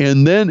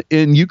 And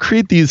you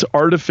create these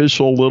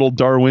artificial little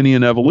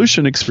Darwinian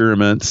evolution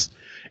experiments,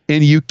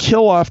 and you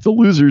kill off the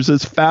losers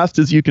as fast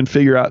as you can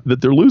figure out that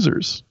they're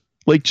losers.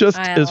 Like, just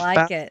as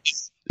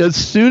fast. As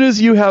soon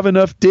as you have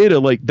enough data,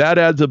 like, that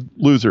ad's a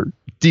loser,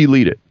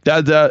 delete it.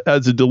 That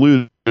adds a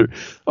loser.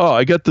 Oh,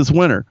 I got this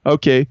winner.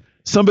 Okay,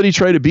 somebody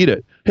try to beat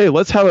it. Hey,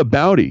 let's have a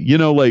bounty. You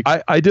know, like,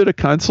 I did a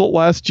consult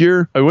last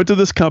year. I went to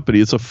this company.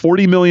 It's a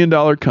 $40 million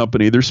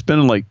company. They're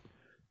spending like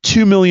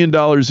 $2 million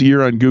a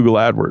year on Google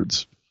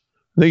AdWords.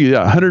 I think,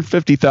 yeah,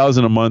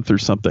 $150,000 a month or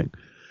something.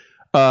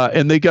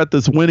 And they got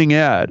this winning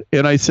ad.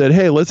 And I said,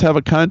 hey, let's have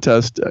a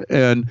contest.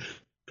 And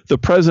the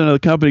president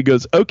of the company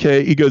goes,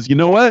 okay. He goes, you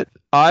know what?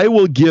 I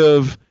will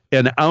give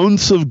an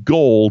ounce of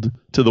gold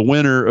to the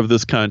winner of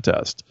this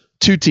contest.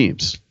 2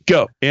 teams,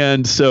 go.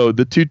 And so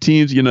the 2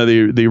 teams, you know,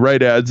 they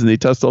write ads and they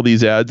test all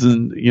these ads,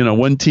 and, you know,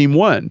 one team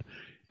won.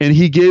 And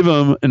he gave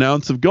them an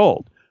ounce of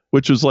gold,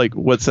 which was like,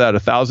 what's that,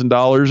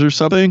 $1,000 or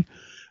something?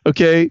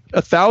 Okay,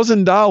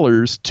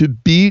 $1,000 to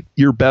beat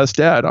your best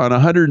ad on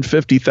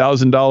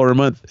 $150,000 a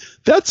month.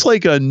 That's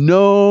like a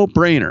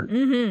no-brainer.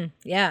 Mm-hmm.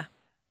 Yeah.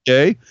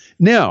 Okay.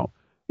 Now,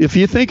 if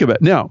you think about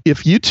it, now,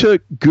 if you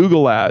took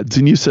Google Ads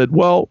and you said,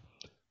 well,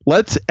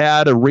 let's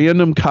add a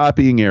random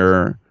copying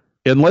error,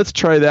 and let's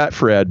try that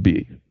for ad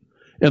B,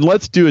 and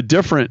let's do a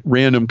different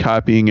random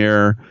copying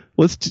error.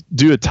 Let's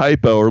do a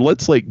typo, or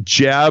let's like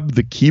jab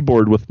the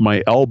keyboard with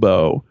my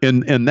elbow,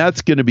 and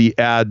that's going to be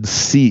ad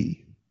C.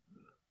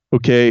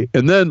 Okay.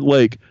 And then,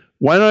 like,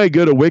 why don't I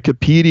go to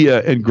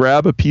Wikipedia and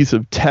grab a piece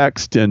of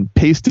text and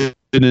paste it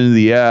into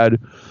the ad,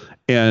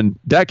 and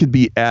that could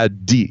be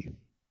ad D.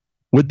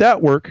 Would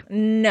that work?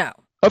 No.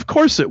 Of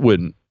course it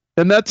wouldn't.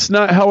 And that's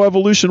not how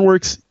evolution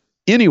works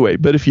anyway.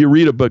 But if you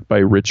read a book by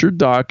Richard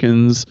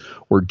Dawkins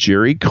or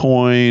Jerry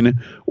Coyne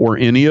or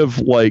any of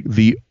like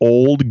the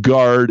old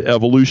guard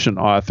evolution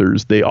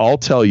authors, they all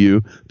tell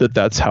you that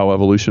that's how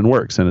evolution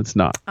works, and it's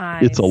not.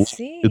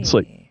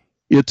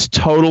 It's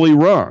totally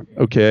wrong.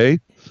 Okay.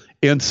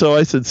 And so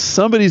I said,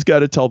 somebody's got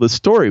to tell this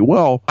story.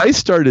 Well, I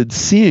started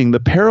seeing the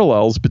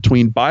parallels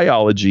between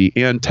biology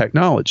and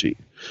technology,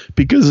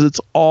 because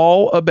it's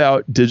all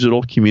about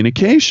digital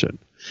communication,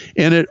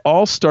 and it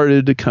all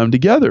started to come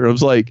together. I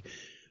was like,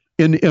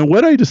 and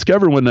what I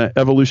discovered when the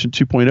Evolution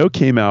 2.0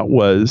 came out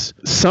was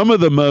some of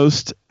the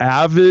most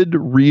avid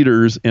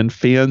readers and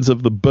fans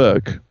of the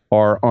book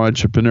are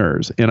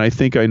entrepreneurs. And I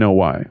think I know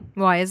why.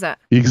 Why is that?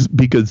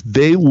 Because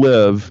they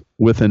live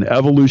with an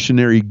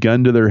evolutionary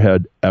gun to their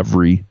head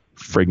every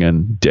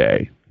friggin'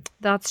 day.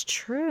 That's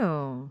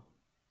true.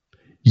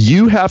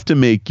 You have to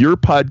make your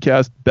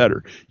podcast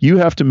better. You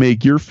have to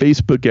make your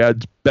Facebook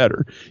ads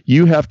better.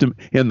 You have to,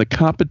 and the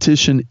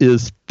competition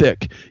is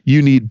thick.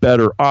 You need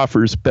better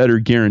offers, better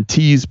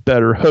guarantees,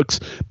 better hooks,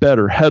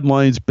 better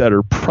headlines,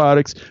 better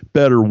products,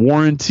 better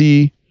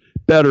warranty,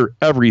 better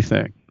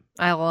everything.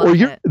 I love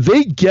it.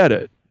 They get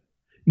it.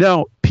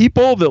 Now,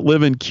 people that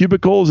live in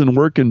cubicles and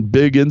work in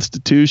big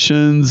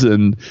institutions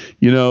and,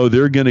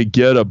 they're going to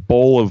get a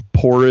bowl of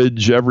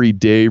porridge every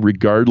day,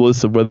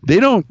 regardless of whether they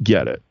don't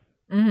get it.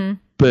 Mm-hmm.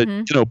 But,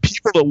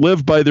 people that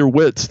live by their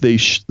wits, they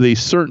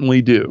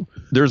certainly do.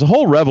 There's a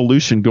whole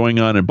revolution going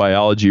on in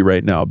biology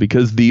right now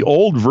because the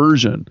old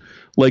version,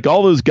 like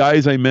all those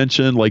guys I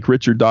mentioned, like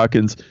Richard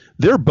Dawkins,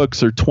 their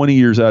books are 20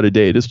 years out of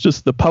date. It's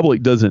just the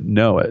public doesn't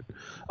know it.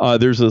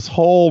 There's this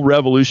whole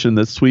revolution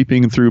that's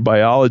sweeping through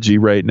biology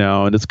right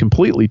now, and it's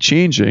completely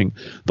changing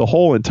the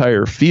whole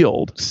entire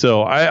field.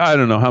 So I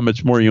don't know how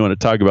much more you want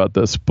to talk about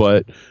this,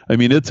 but I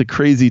mean, it's a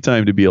crazy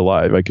time to be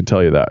alive. I can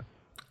tell you that.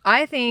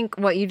 I think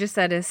what you just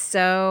said is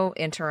so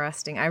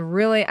interesting. I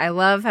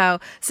love how,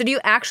 so do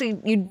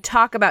you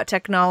talk about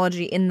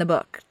technology in the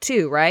book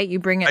too, right? You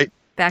bring it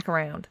back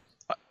around.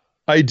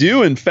 I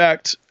do. In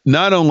fact,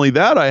 not only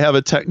that, I have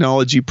a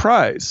technology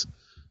prize.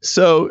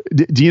 So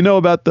do you know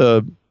about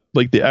the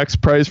X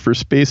Prize for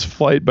space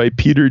flight by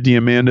Peter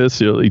Diamandis?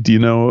 Do you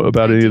know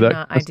about any of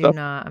that? I do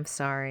not. I'm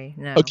sorry.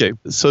 No. Okay.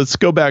 So let's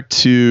go back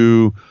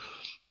to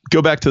the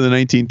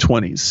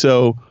 1920s.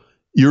 So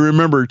you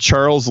remember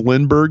Charles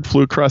Lindbergh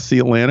flew across the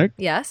Atlantic?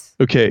 Yes.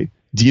 Okay.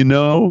 Do you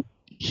know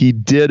he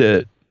did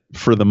it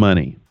for the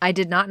money? I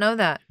did not know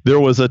that. There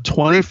was a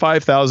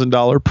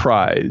 $25,000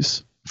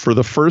 prize for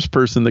the first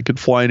person that could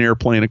fly an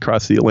airplane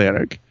across the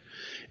Atlantic.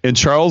 And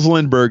Charles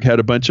Lindbergh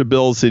had a bunch of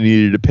bills he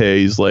needed to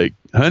pay. He's like,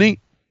 honey,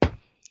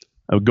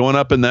 I'm going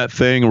up in that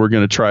thing and we're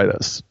going to try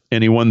this.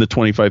 And he won the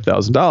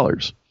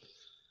 $25,000.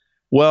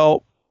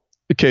 Well,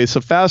 okay,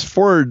 so fast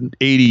forward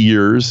 80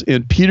 years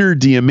and Peter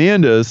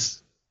Diamandis,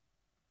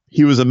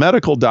 he was a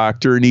medical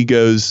doctor, and he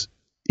goes,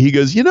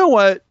 you know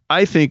what?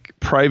 I think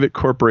private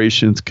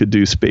corporations could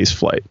do space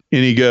flight.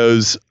 And he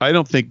goes, I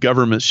don't think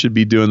governments should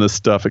be doing this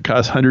stuff. It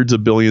costs hundreds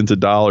of billions of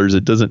dollars.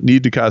 It doesn't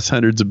need to cost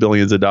hundreds of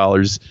billions of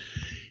dollars.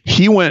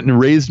 He went and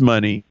raised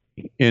money,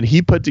 and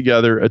he put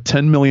together a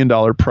 $10 million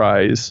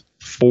prize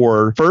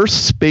for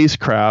first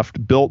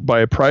spacecraft built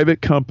by a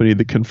private company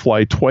that can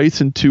fly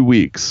twice in 2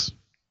 weeks.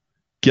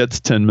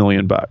 Gets $10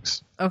 million.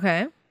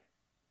 Okay.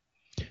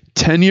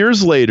 10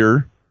 years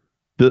later,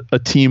 a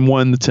team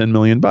won the $10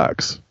 million.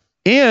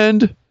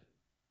 And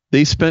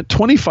they spent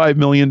 $25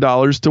 million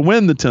to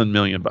win the $10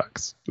 million,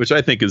 which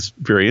I think is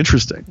very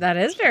interesting. That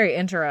is very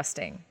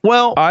interesting.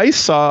 Well, I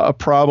saw a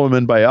problem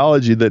in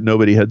biology that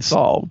nobody had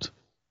solved.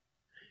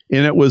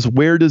 And it was,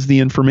 where does the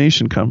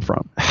information come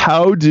from?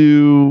 How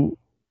do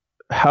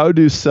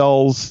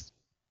cells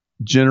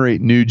generate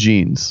new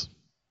genes?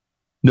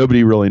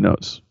 Nobody really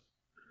knows.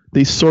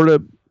 They sort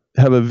of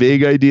have a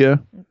vague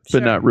idea,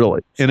 but not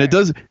really. Sure. And it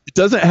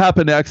doesn't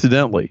happen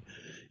accidentally,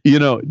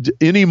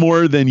 any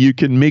more than you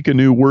can make a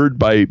new word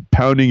by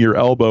pounding your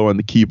elbow on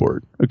the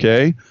keyboard.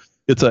 Okay.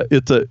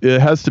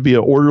 It has to be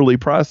an orderly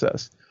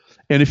process.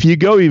 And if you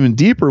go even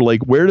deeper,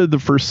 like, where did the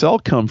first cell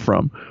come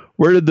from?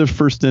 Where did the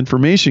first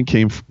information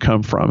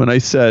come from? And I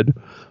said,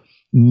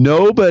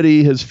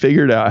 nobody has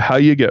figured out how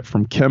you get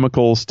from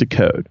chemicals to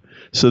code.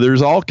 So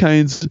there's all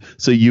kinds.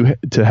 So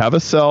to have a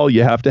cell,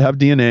 you have to have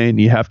DNA,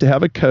 and you have to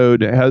have a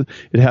code. It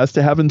has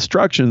to have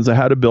instructions on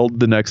how to build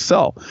the next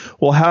cell.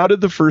 Well, how did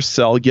the first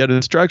cell get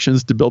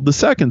instructions to build the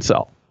second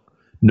cell?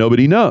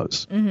 Nobody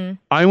knows. Mm-hmm.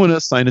 I want to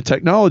assign a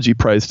technology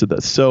prize to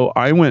this. So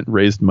I went and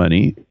raised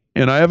money,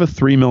 and I have a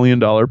 $3 million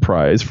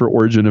prize for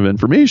Origin of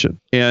Information.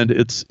 And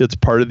it's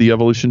part of the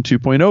Evolution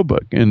 2.0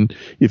 book. And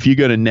if you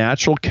go to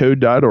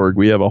naturalcode.org,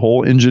 we have a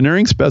whole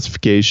engineering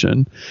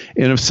specification.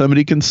 And if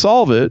somebody can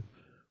solve it,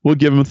 we'll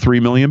give them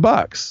 $3 million.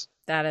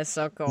 That is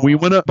so cool. We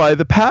want to buy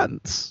the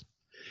patents.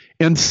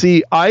 And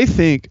see, I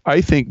think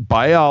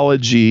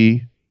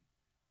biology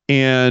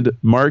and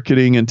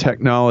marketing and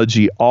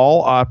technology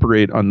all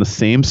operate on the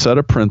same set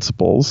of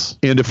principles.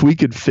 And if we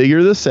could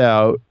figure this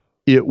out,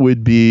 it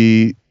would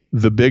be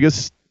the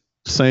biggest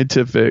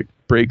scientific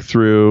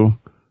breakthrough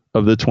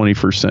of the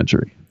 21st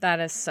century. That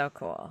is so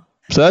cool.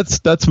 So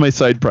that's my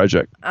side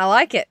project. I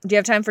like it. Do you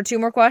have time for 2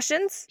 more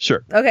questions?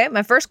 Sure. Okay.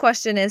 My first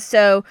question is,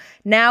 so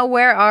now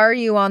where are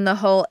you on the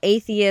whole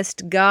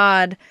atheist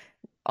God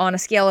on a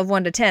scale of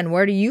 1 to 10?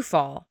 Where do you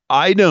fall?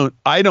 I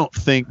don't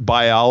think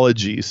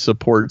biology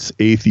supports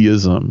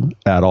atheism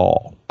at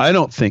all. I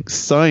don't think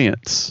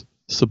science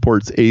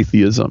supports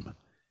atheism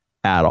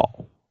at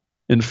all.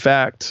 In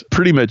fact,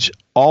 pretty much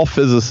all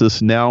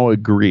physicists now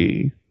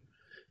agree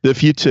that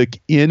if you took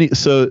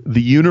so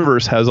the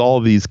universe has all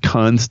of these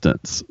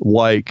constants,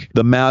 like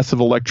the mass of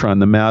electron,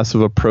 the mass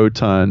of a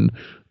proton,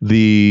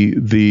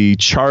 the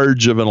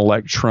charge of an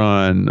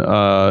electron,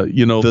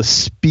 the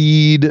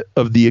speed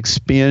of the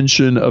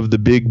expansion of the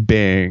Big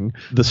Bang,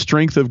 the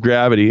strength of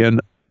gravity.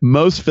 And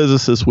most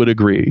physicists would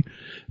agree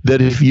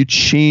that if you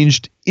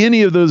changed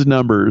any of those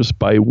numbers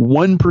by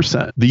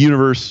 1%, the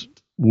universe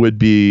would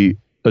be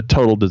a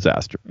total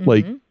disaster.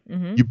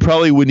 Mm-hmm. You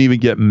probably wouldn't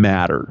even get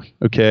matter.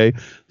 Okay.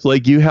 It's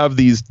like you have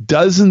these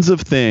dozens of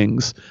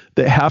things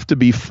that have to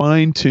be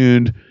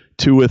fine-tuned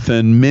to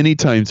within many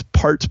times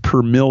parts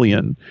per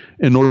million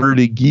in order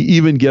to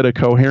even get a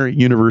coherent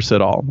universe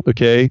at all.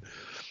 Okay.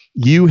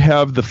 You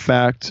have the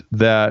fact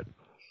that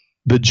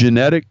the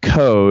genetic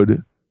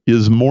code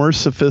is more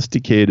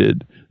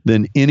sophisticated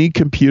than any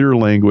computer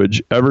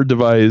language ever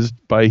devised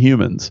by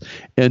humans,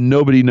 and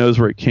nobody knows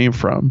where it came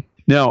from.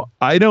 Now,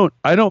 I don't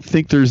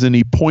think there's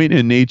any point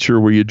in nature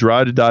where you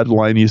draw a dotted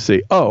line and you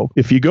say, oh,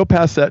 if you go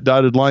past that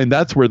dotted line,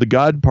 that's where the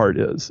God part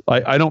is.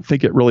 I don't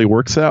think it really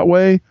works that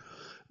way.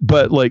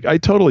 But like, I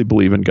totally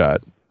believe in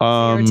God.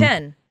 You're a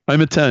 10.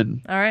 I'm a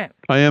 10. All right.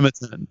 I am a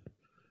 10.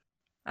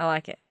 I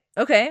like it.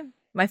 Okay.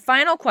 My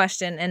final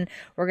question, and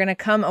we're going to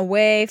come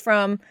away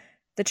from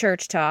the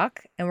church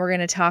talk and we're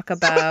going to talk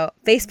about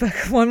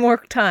Facebook one more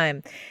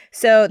time.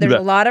 So there's a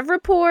lot of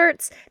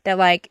reports that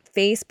like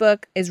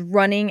Facebook is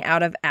running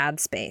out of ad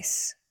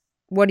space.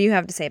 What do you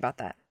have to say about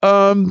that?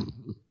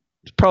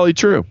 It's probably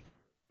true.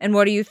 And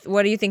what do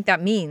you think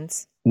that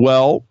means?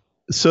 Well,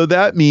 so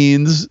that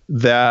means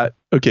that,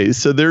 okay,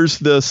 so there's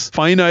this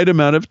finite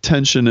amount of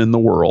tension in the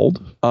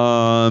world.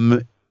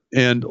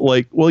 And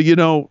like, well, you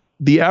know,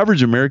 the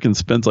average American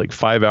spends like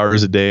 5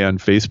 hours a day on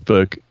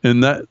Facebook,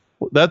 and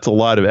that's a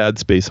lot of ad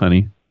space,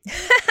 honey.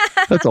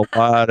 That's a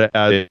lot of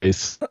ad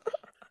space.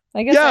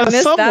 I guess I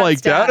missed that like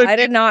stat. That. I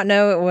did not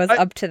know it was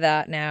up to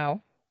that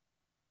now.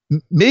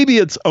 Maybe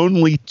it's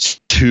only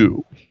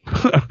 2.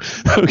 But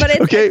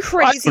it's a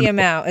crazy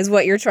amount is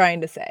what you're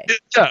trying to say.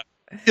 Yeah.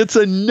 It's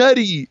a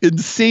nutty,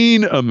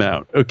 insane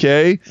amount,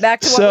 okay?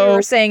 Back to what we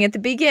were saying at the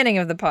beginning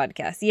of the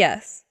podcast,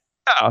 yes.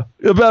 Yeah,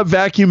 about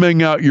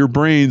vacuuming out your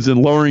brains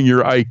and lowering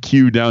your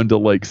IQ down to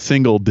like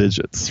single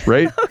digits,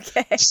 right?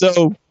 Okay.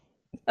 So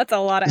that's a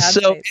lot of ad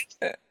space.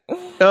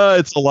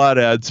 It's a lot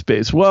of ad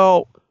space.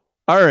 Well,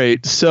 all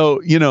right.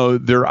 So, you know,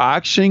 they're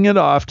auctioning it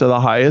off to the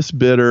highest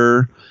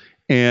bidder.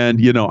 And,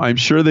 you know, I'm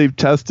sure they've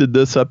tested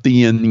this up the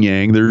yin and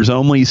yang. There's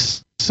only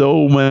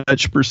so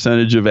much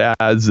percentage of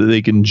ads that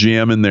they can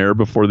jam in there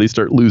before they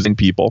start losing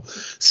people.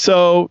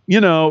 So,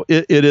 you know,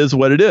 it is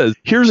what it is.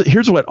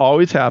 Here's what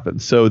always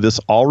happens. So this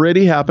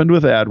already happened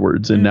with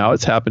AdWords, and now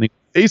it's happening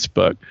with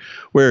Facebook,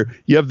 where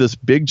you have this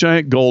big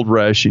giant gold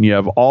rush and you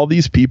have all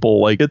these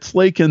people. Like it's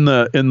like in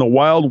the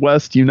Wild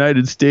West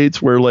United States,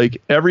 where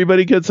like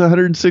everybody gets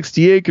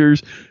 160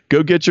 acres.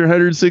 Go get your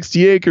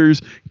 160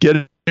 acres, get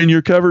it in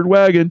your covered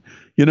wagon,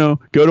 you know,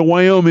 go to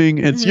Wyoming,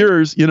 it's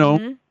yours, you know.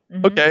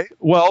 Mm-hmm. Okay,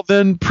 well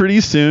then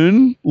pretty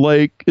soon,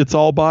 like it's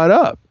all bought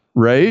up,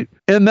 right?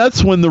 And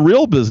that's when the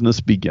real business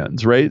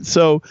begins, right?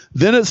 So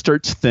then it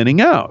starts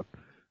thinning out.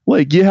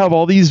 Like you have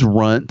all these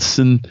runts,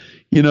 and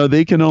you know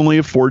they can only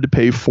afford to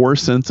pay 4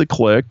 cents a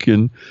click,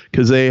 and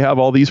because they have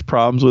all these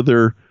problems with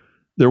their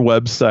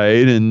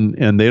website,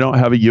 and they don't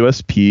have a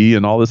USP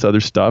and all this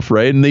other stuff,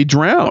 right? And they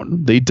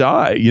drown, they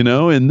die, you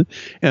know, and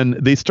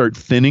they start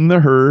thinning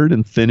the herd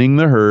and thinning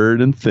the herd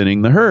and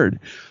thinning the herd.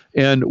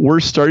 And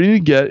we're starting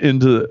to get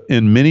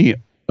in many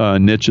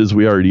niches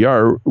we already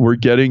are, we're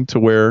getting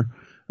to where,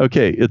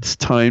 okay, it's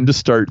time to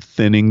start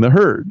thinning the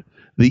herd.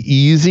 The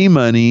easy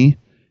money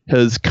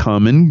has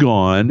come and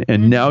gone,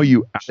 and now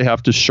you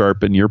have to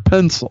sharpen your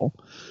pencil.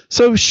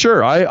 So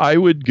sure, I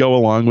would go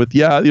along with,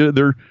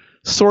 they're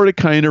sort of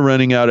kind of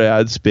running out of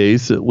ad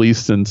space, at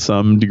least in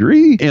some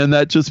degree. And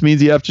that just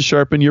means you have to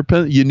sharpen your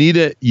pencil. You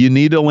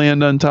need to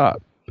land on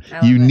top.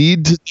 You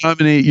need to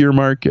dominate your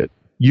market.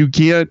 You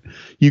can't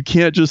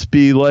just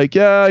be like,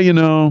 yeah, you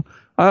know,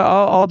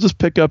 I'll just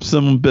pick up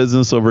some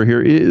business over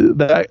here.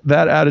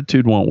 That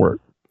attitude won't work.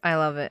 I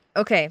love it.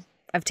 Okay,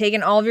 I've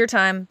taken all of your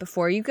time.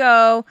 Before you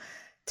go,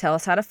 tell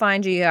us how to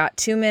find you. You got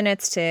 2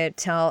 minutes to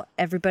tell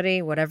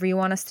everybody whatever you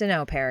want us to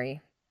know,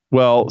 Perry.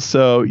 Well,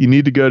 so you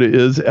need to go to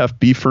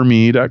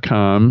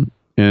isfbforme.com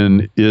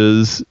and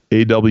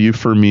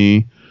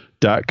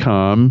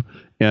isawforme.com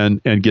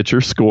and get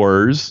your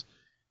scores.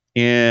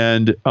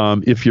 And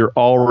if you're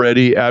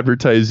already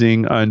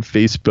advertising on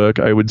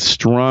Facebook, I would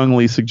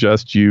strongly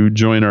suggest you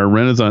join our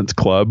Renaissance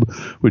Club,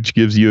 which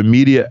gives you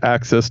immediate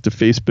access to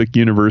Facebook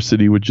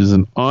University, which is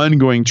an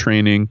ongoing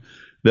training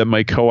that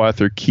my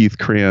co-author Keith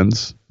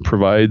Kranz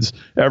provides.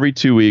 Every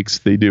 2 weeks,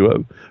 they do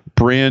a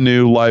brand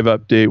new live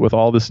update with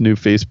all this new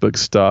Facebook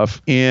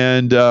stuff.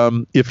 And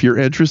if you're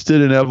interested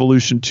in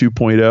Evolution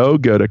 2.0,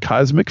 go to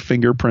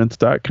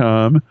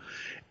cosmicfingerprints.com.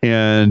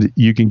 And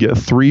you can get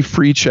 3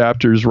 free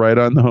chapters right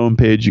on the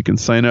homepage. You can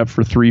sign up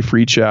for 3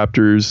 free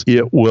chapters.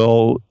 It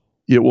will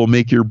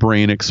make your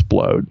brain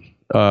explode.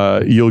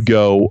 You'll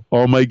go,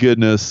 oh my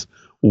goodness,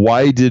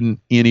 why didn't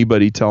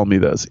anybody tell me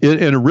this?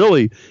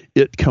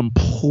 It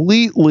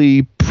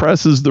completely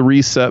presses the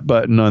reset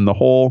button on the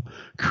whole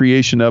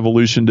creation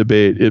evolution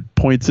debate. It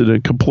points it in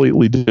a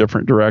completely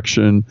different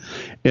direction.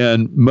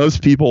 And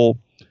most people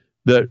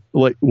that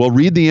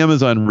read the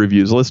Amazon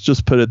reviews. Let's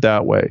just put it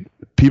that way.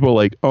 People are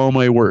like, oh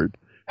my word,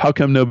 how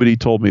come nobody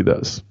told me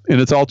this? And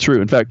it's all true.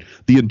 In fact,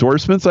 the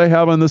endorsements I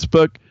have on this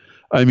book,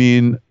 I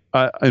mean,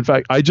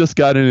 I just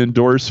got an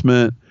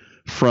endorsement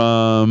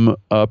from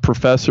a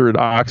professor at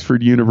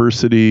Oxford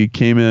University,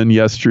 came in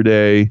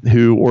yesterday,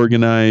 who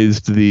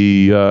organized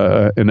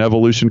an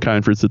evolution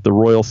conference at the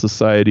Royal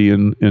Society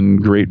in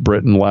Great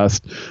Britain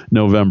last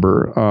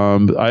November.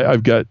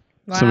 I've got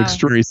some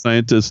extraordinary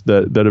scientists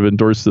that have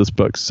endorsed this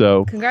book.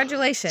 So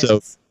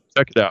congratulations.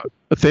 Check it out.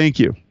 Thank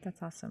you.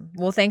 That's awesome.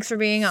 Well, thanks for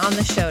being on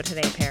the show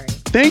today, Perry.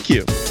 Thank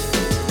you.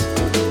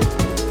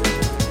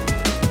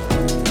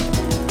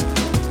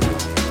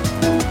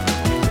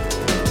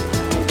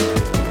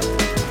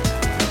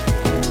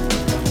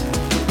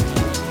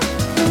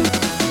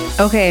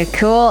 Okay,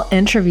 cool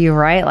interview,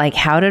 right? Like,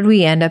 how did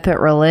we end up at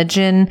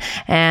religion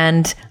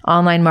and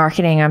online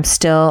marketing? I'm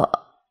still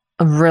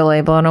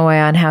really blown away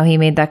on how he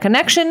made that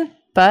connection,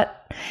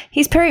 but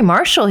he's Perry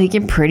Marshall. He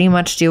can pretty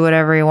much do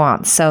whatever he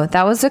wants. So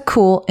that was a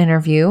cool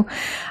interview.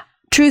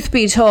 Truth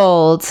be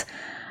told,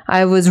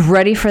 I was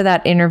ready for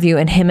that interview,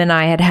 and him and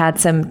I had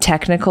some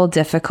technical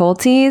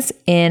difficulties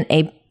on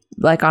a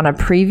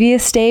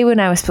previous day when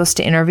I was supposed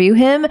to interview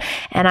him.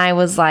 And I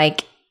was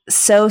like,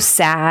 so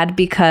sad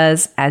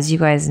because, as you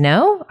guys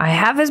know, I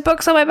have his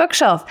books on my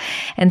bookshelf.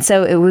 And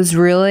so it was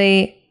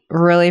really,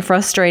 really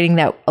frustrating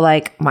that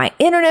like my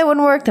internet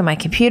wouldn't work, that my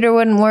computer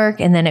wouldn't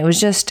work. And then it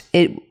was just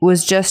a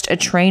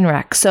train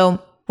wreck.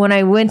 So when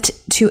I went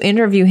to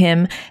interview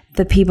him,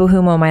 the people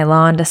who mow my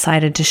lawn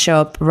decided to show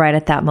up right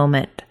at that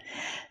moment.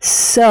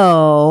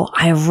 So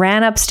I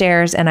ran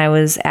upstairs and I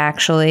was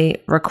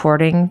actually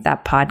recording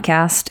that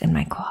podcast in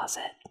my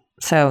closet.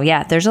 So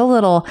yeah, there's a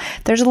little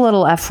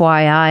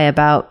FYI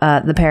about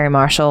the Perry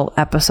Marshall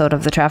episode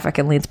of the Traffic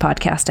and Leads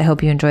podcast. I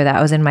hope you enjoy that.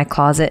 I was in my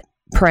closet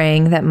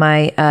praying that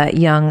my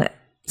young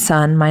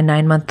son, my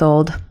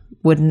 9-month-old,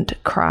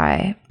 wouldn't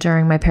cry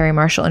during my Perry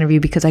Marshall interview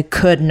because I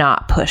could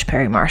not push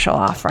Perry Marshall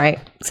off, right?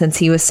 Since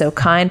he was so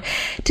kind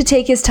to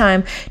take his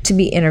time to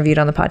be interviewed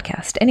on the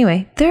podcast.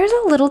 Anyway, there's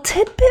a little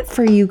tidbit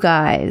for you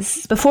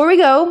guys. Before we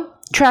go,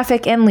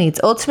 Traffic and Leads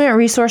Ultimate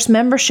Resource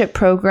Membership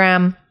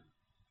Program.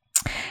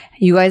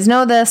 You guys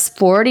know this,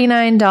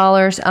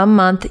 $49 a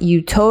month.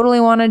 You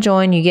totally want to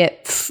join. You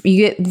get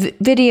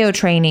video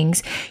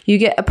trainings. You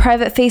get a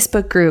private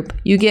Facebook group.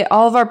 You get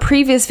all of our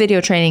previous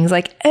video trainings,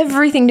 like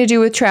everything to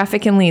do with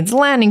traffic and leads,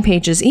 landing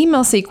pages,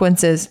 email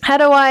sequences. How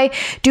do I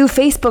do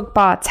Facebook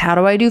bots? How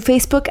do I do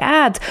Facebook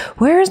ads?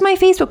 Where is my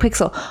Facebook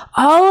pixel?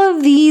 All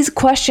of these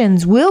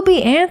questions will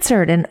be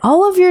answered and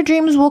all of your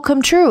dreams will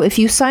come true if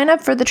you sign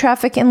up for the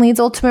Traffic and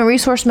Leads Ultimate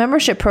Resource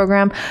Membership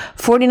Program.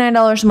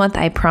 $49 a month.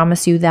 I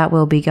promise you that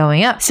will be going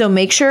up. So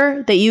make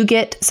sure that you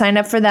get signed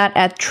up for that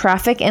at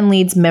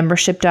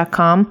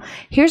trafficandleadsmembership.com.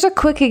 Here's a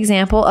quick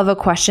example of a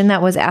question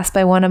that was asked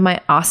by one of my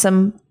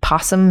awesome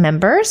Possum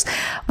members.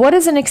 What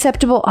is an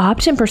acceptable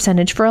opt-in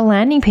percentage for a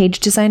landing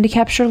page designed to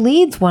capture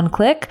leads? One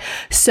click.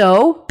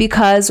 So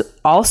because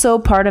also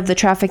part of the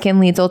Traffic and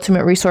Leads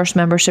Ultimate Resource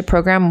Membership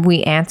Program,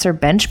 we answer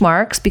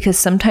benchmarks because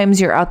sometimes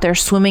you're out there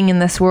swimming in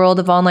this world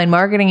of online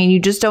marketing and you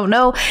just don't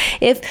know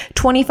if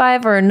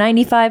 25 or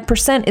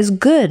 95% is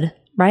good.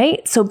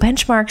 Right? So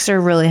benchmarks are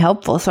really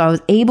helpful. So I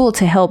was able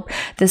to help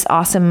this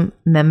awesome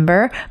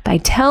member by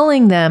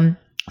telling them,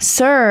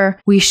 sir,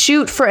 we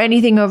shoot for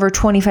anything over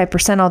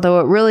 25%, although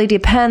it really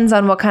depends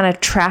on what kind of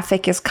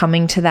traffic is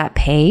coming to that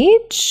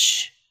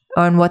page,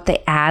 on what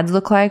the ads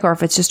look like, or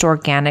if it's just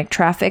organic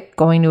traffic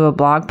going to a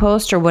blog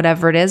post or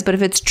whatever it is. But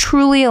if it's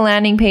truly a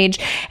landing page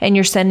and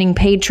you're sending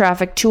paid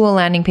traffic to a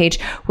landing page,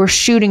 we're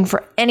shooting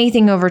for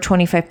anything over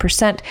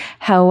 25%.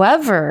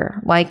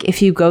 However, like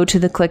if you go to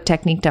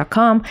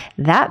theclicktechnique.com,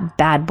 that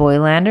bad boy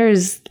lander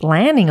is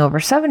landing over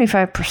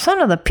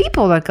 75% of the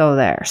people that go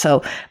there.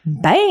 So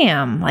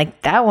bam,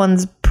 like that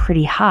one's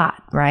pretty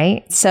hot,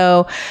 right?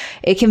 So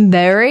it can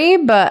vary,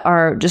 but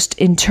are just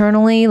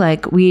internally,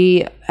 like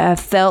we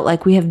felt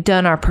like we have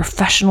done our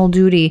professional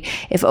duty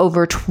if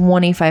over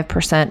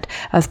 25%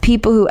 of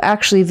people who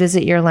actually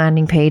visit your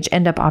landing page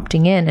end up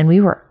opting in. And we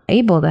were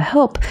able to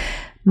help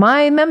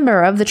my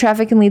member of the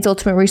Traffic and Leads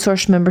Ultimate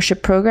Resource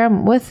Membership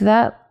Program with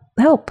that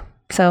help.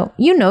 So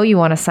you know you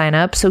want to sign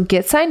up. So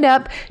get signed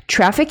up,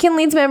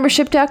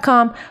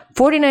 trafficandleadsmembership.com,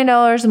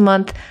 $49 a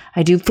month.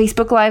 I do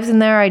Facebook Lives in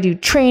there. I do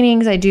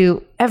trainings. I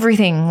do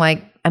everything.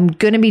 Like I'm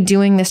going to be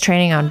doing this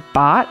training on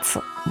bots.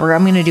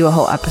 I'm going to do a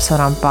whole episode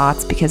on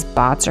bots because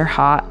bots are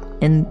hot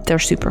and they're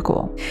super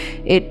cool.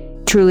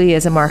 It truly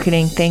is a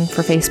marketing thing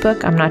for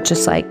Facebook. I'm not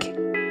just like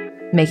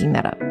making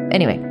that up.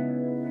 Anyway,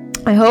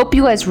 I hope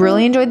you guys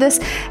really enjoyed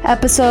this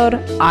episode.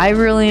 I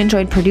really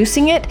enjoyed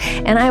producing it,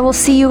 and I will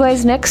see you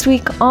guys next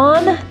week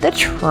on the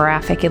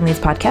Traffic and Leads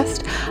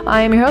podcast.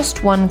 I am your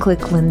host, One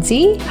Click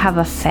Lindsay. Have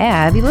a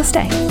fabulous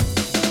day.